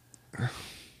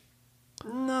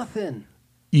 nothing.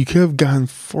 You could have gotten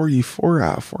 44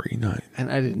 out of 49.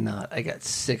 And I did not. I got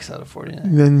 6 out of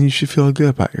 49. Then you should feel good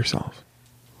about yourself.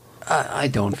 I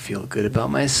don't feel good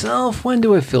about myself. When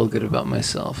do I feel good about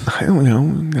myself? I don't know.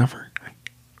 Never.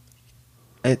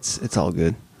 It's all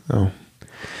good. Oh.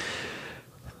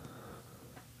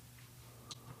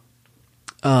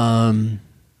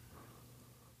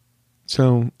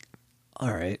 So.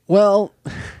 All right. Well.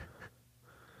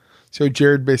 So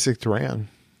Jared Basic Duran.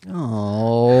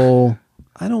 Oh,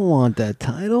 I don't want that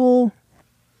title.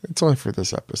 It's only for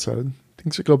this episode.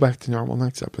 Things will go back to normal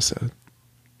next episode.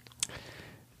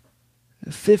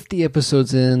 50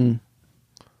 episodes in.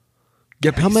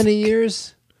 Get How many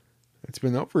years? It's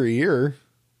been over a year.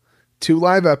 2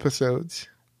 live episodes.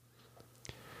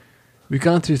 We've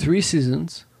gone through 3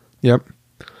 seasons. Yep.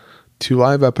 2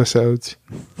 live episodes.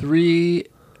 3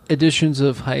 editions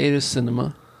of Hiatus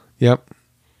Cinema. Yep.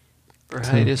 Or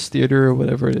Hiatus Theater or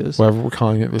whatever it is. Whatever we're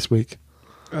calling it this week.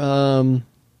 And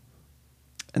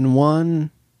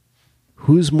 1,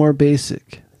 Who's More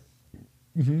Basic?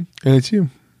 Mm-hmm. And it's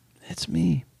you. It's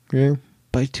me. Yeah.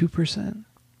 By 2%.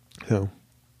 So.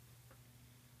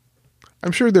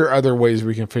 I'm sure there are other ways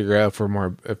we can figure out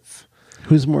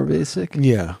who's more basic?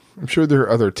 Yeah. I'm sure there are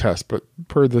other tests, but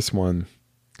per this one,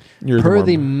 you're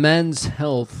the Men's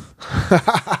Health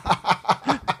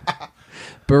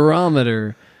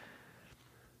Barometer.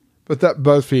 But that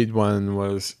BuzzFeed one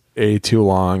was too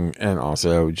long and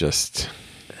also just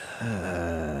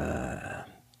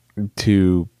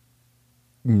too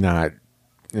not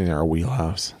in our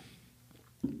wheelhouse.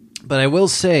 But I will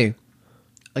say,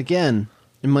 again,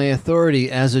 in my authority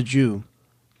as a Jew,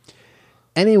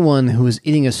 anyone who is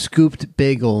eating a scooped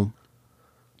bagel,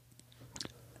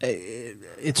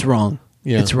 it's wrong.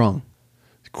 Yeah. It's wrong.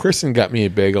 Kristen got me a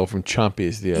bagel from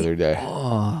Chompy's the other day.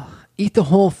 Oh, eat the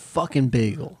whole fucking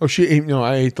bagel. Oh,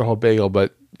 I ate the whole bagel,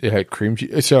 but it had cream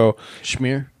cheese. So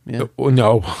schmear? Yeah.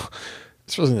 No,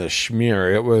 this wasn't a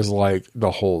schmear. It was like the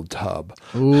whole tub.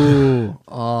 Ooh.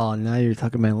 Oh, now you're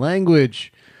talking my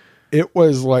language. It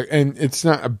was like, and it's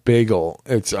not a bagel.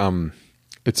 It's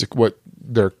what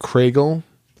they're Kregel.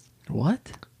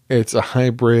 What? It's a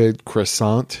hybrid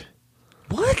croissant.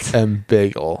 What? And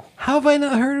bagel. How have I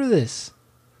not heard of this?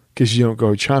 Because you don't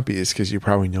go to Chompy's because you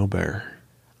probably know better.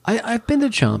 I've been to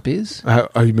Chompy's. Have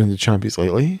you been to Chompy's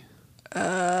lately?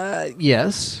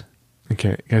 Yes.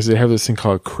 Okay, because they have this thing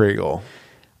called Kregel.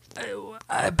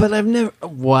 But I've never...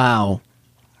 Wow.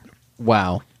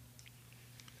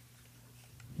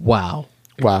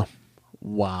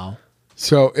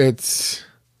 So it's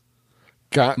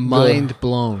got mind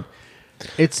blown.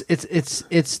 It's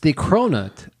the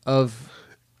cronut of.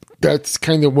 That's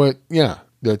kind of what. Yeah,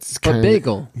 that's kind of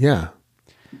bagel. Yeah,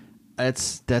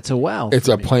 that's a wow. It's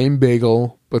a plain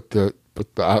bagel, but the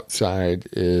outside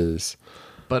is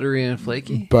Buttery and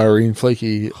flaky? Buttery and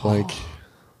flaky, like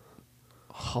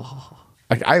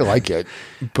I like it,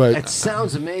 but it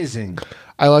sounds amazing.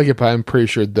 I like it, but I'm pretty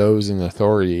sure those in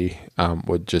authority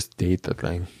would just hate the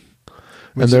thing.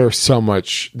 And there's so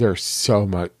much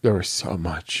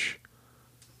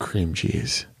cream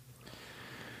cheese.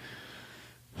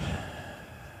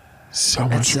 So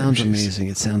much. It sounds amazing.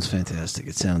 It sounds fantastic.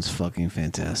 It sounds fucking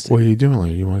fantastic. What are you doing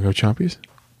later? You want to go Chompies?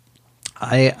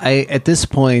 I at this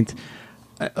point,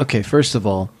 okay, first of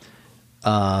all,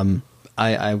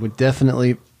 I would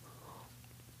definitely,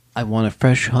 I want a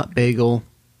fresh hot bagel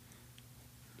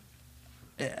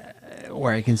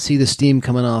where I can see the steam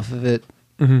coming off of it.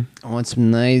 Mm-hmm. I want some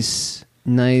nice.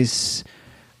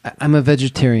 I'm a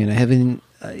vegetarian. I haven't,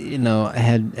 I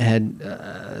had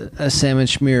a salmon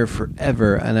schmear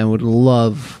forever, and I would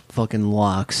love fucking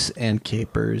lox and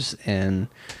capers and.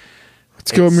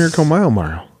 Let's go Miracle Mile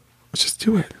tomorrow. Let's just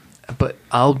do it. But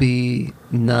I'll be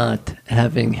not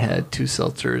having had 2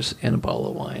 seltzers and a bottle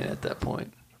of wine at that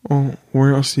point. Well,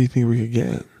 where else do you think we could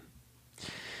get?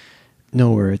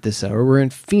 Nowhere at this hour. We're in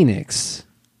Phoenix.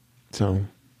 So.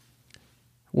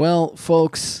 Well,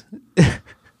 folks,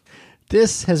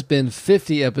 this has been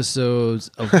 50 episodes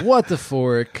of What the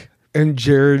Fork. And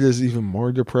Jared is even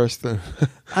more depressed than...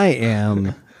 I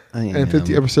am. And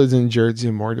 50 episodes and Jared's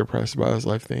even more depressed about his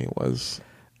life than he was.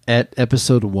 At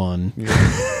episode 1.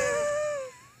 Yeah.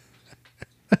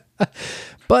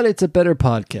 But it's a better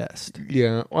podcast.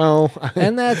 Yeah, well...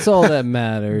 And that's all that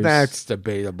matters. That's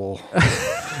debatable.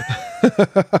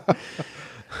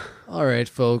 All right,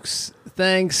 folks.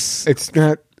 Thanks. It's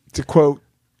not, to quote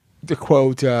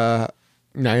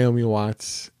Naomi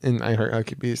Watts in I Heart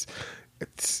Huckabees,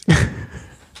 it's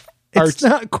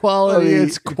not quality,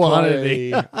 it's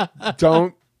quantity.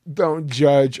 Don't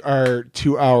judge our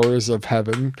 2 hours of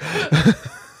heaven.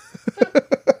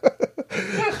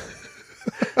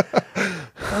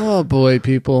 Oh boy,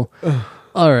 people.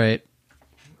 All right.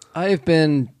 I've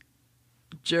been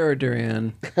Jared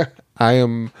Duran. I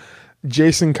am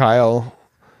Jason Kyle.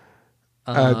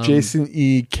 Jason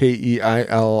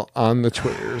Ekeil on the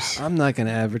Twitters. I'm not going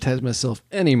to advertise myself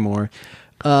anymore.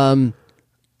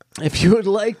 If you would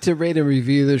like to rate and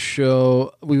review this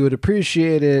show, we would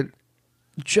appreciate it.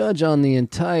 Judge on the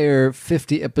entire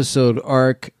 50 episode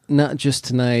arc, not just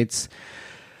tonight's.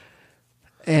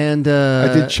 And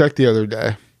I did check the other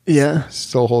day. Yeah,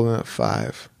 still holding at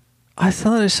 5. I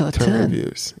thought I saw 10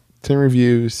 reviews. 10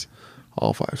 reviews,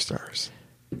 all 5 stars.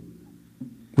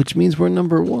 Which means we're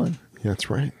number 1. That's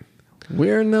right.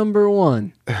 We're number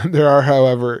 1. There are,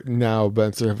 however, now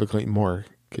been significantly more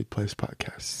Good Place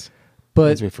podcasts.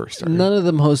 But we first started. None of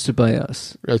them hosted by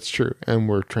us. That's true. And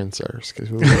we're trendsetters because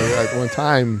we were at one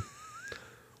time.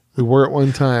 We were at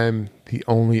one time the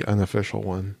only unofficial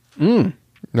one.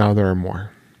 Now there are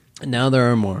more. Now there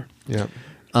are more. Yeah.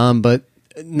 But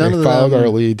none of them followed our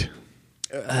lead.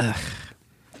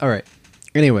 All right.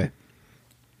 Anyway,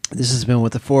 this has been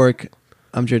What the Fork.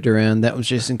 I'm Jared Duran. That was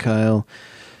Jason Kyle.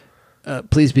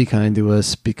 Please be kind to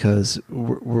us because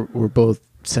we're both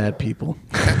sad people.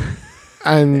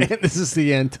 And this is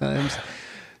the end times.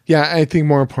 Yeah, I think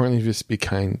more importantly, just be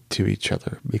kind to each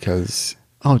other because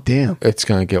oh damn, it's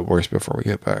gonna get worse before we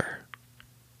get better.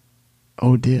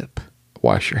 Oh dip.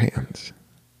 Wash your hands.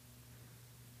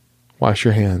 Wash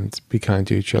your hands. Be kind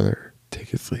to each other.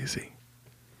 Take it sleazy.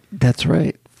 That's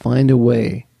right. Find a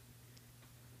way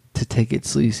to take it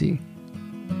sleazy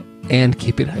and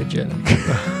keep it hygienic.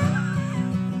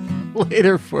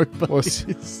 Later, Fork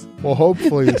Buddies. We'll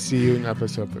hopefully see you in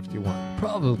episode 51.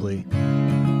 Probably.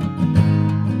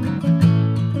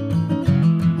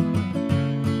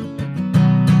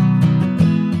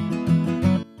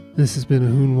 This has been a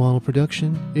Hoot and Waddle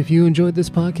production. If you enjoyed this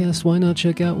podcast, why not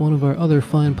check out one of our other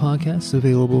fine podcasts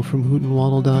available from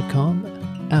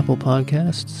hootandwaddle.com, Apple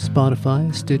Podcasts,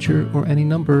 Spotify, Stitcher, or any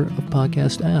number of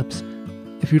podcast apps.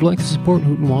 If you'd like to support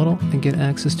Hoot and Waddle and get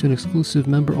access to an exclusive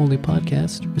member-only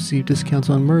podcast, receive discounts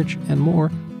on merch, and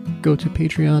more, go to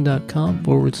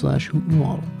patreon.com/Hoot and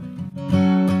Waddle.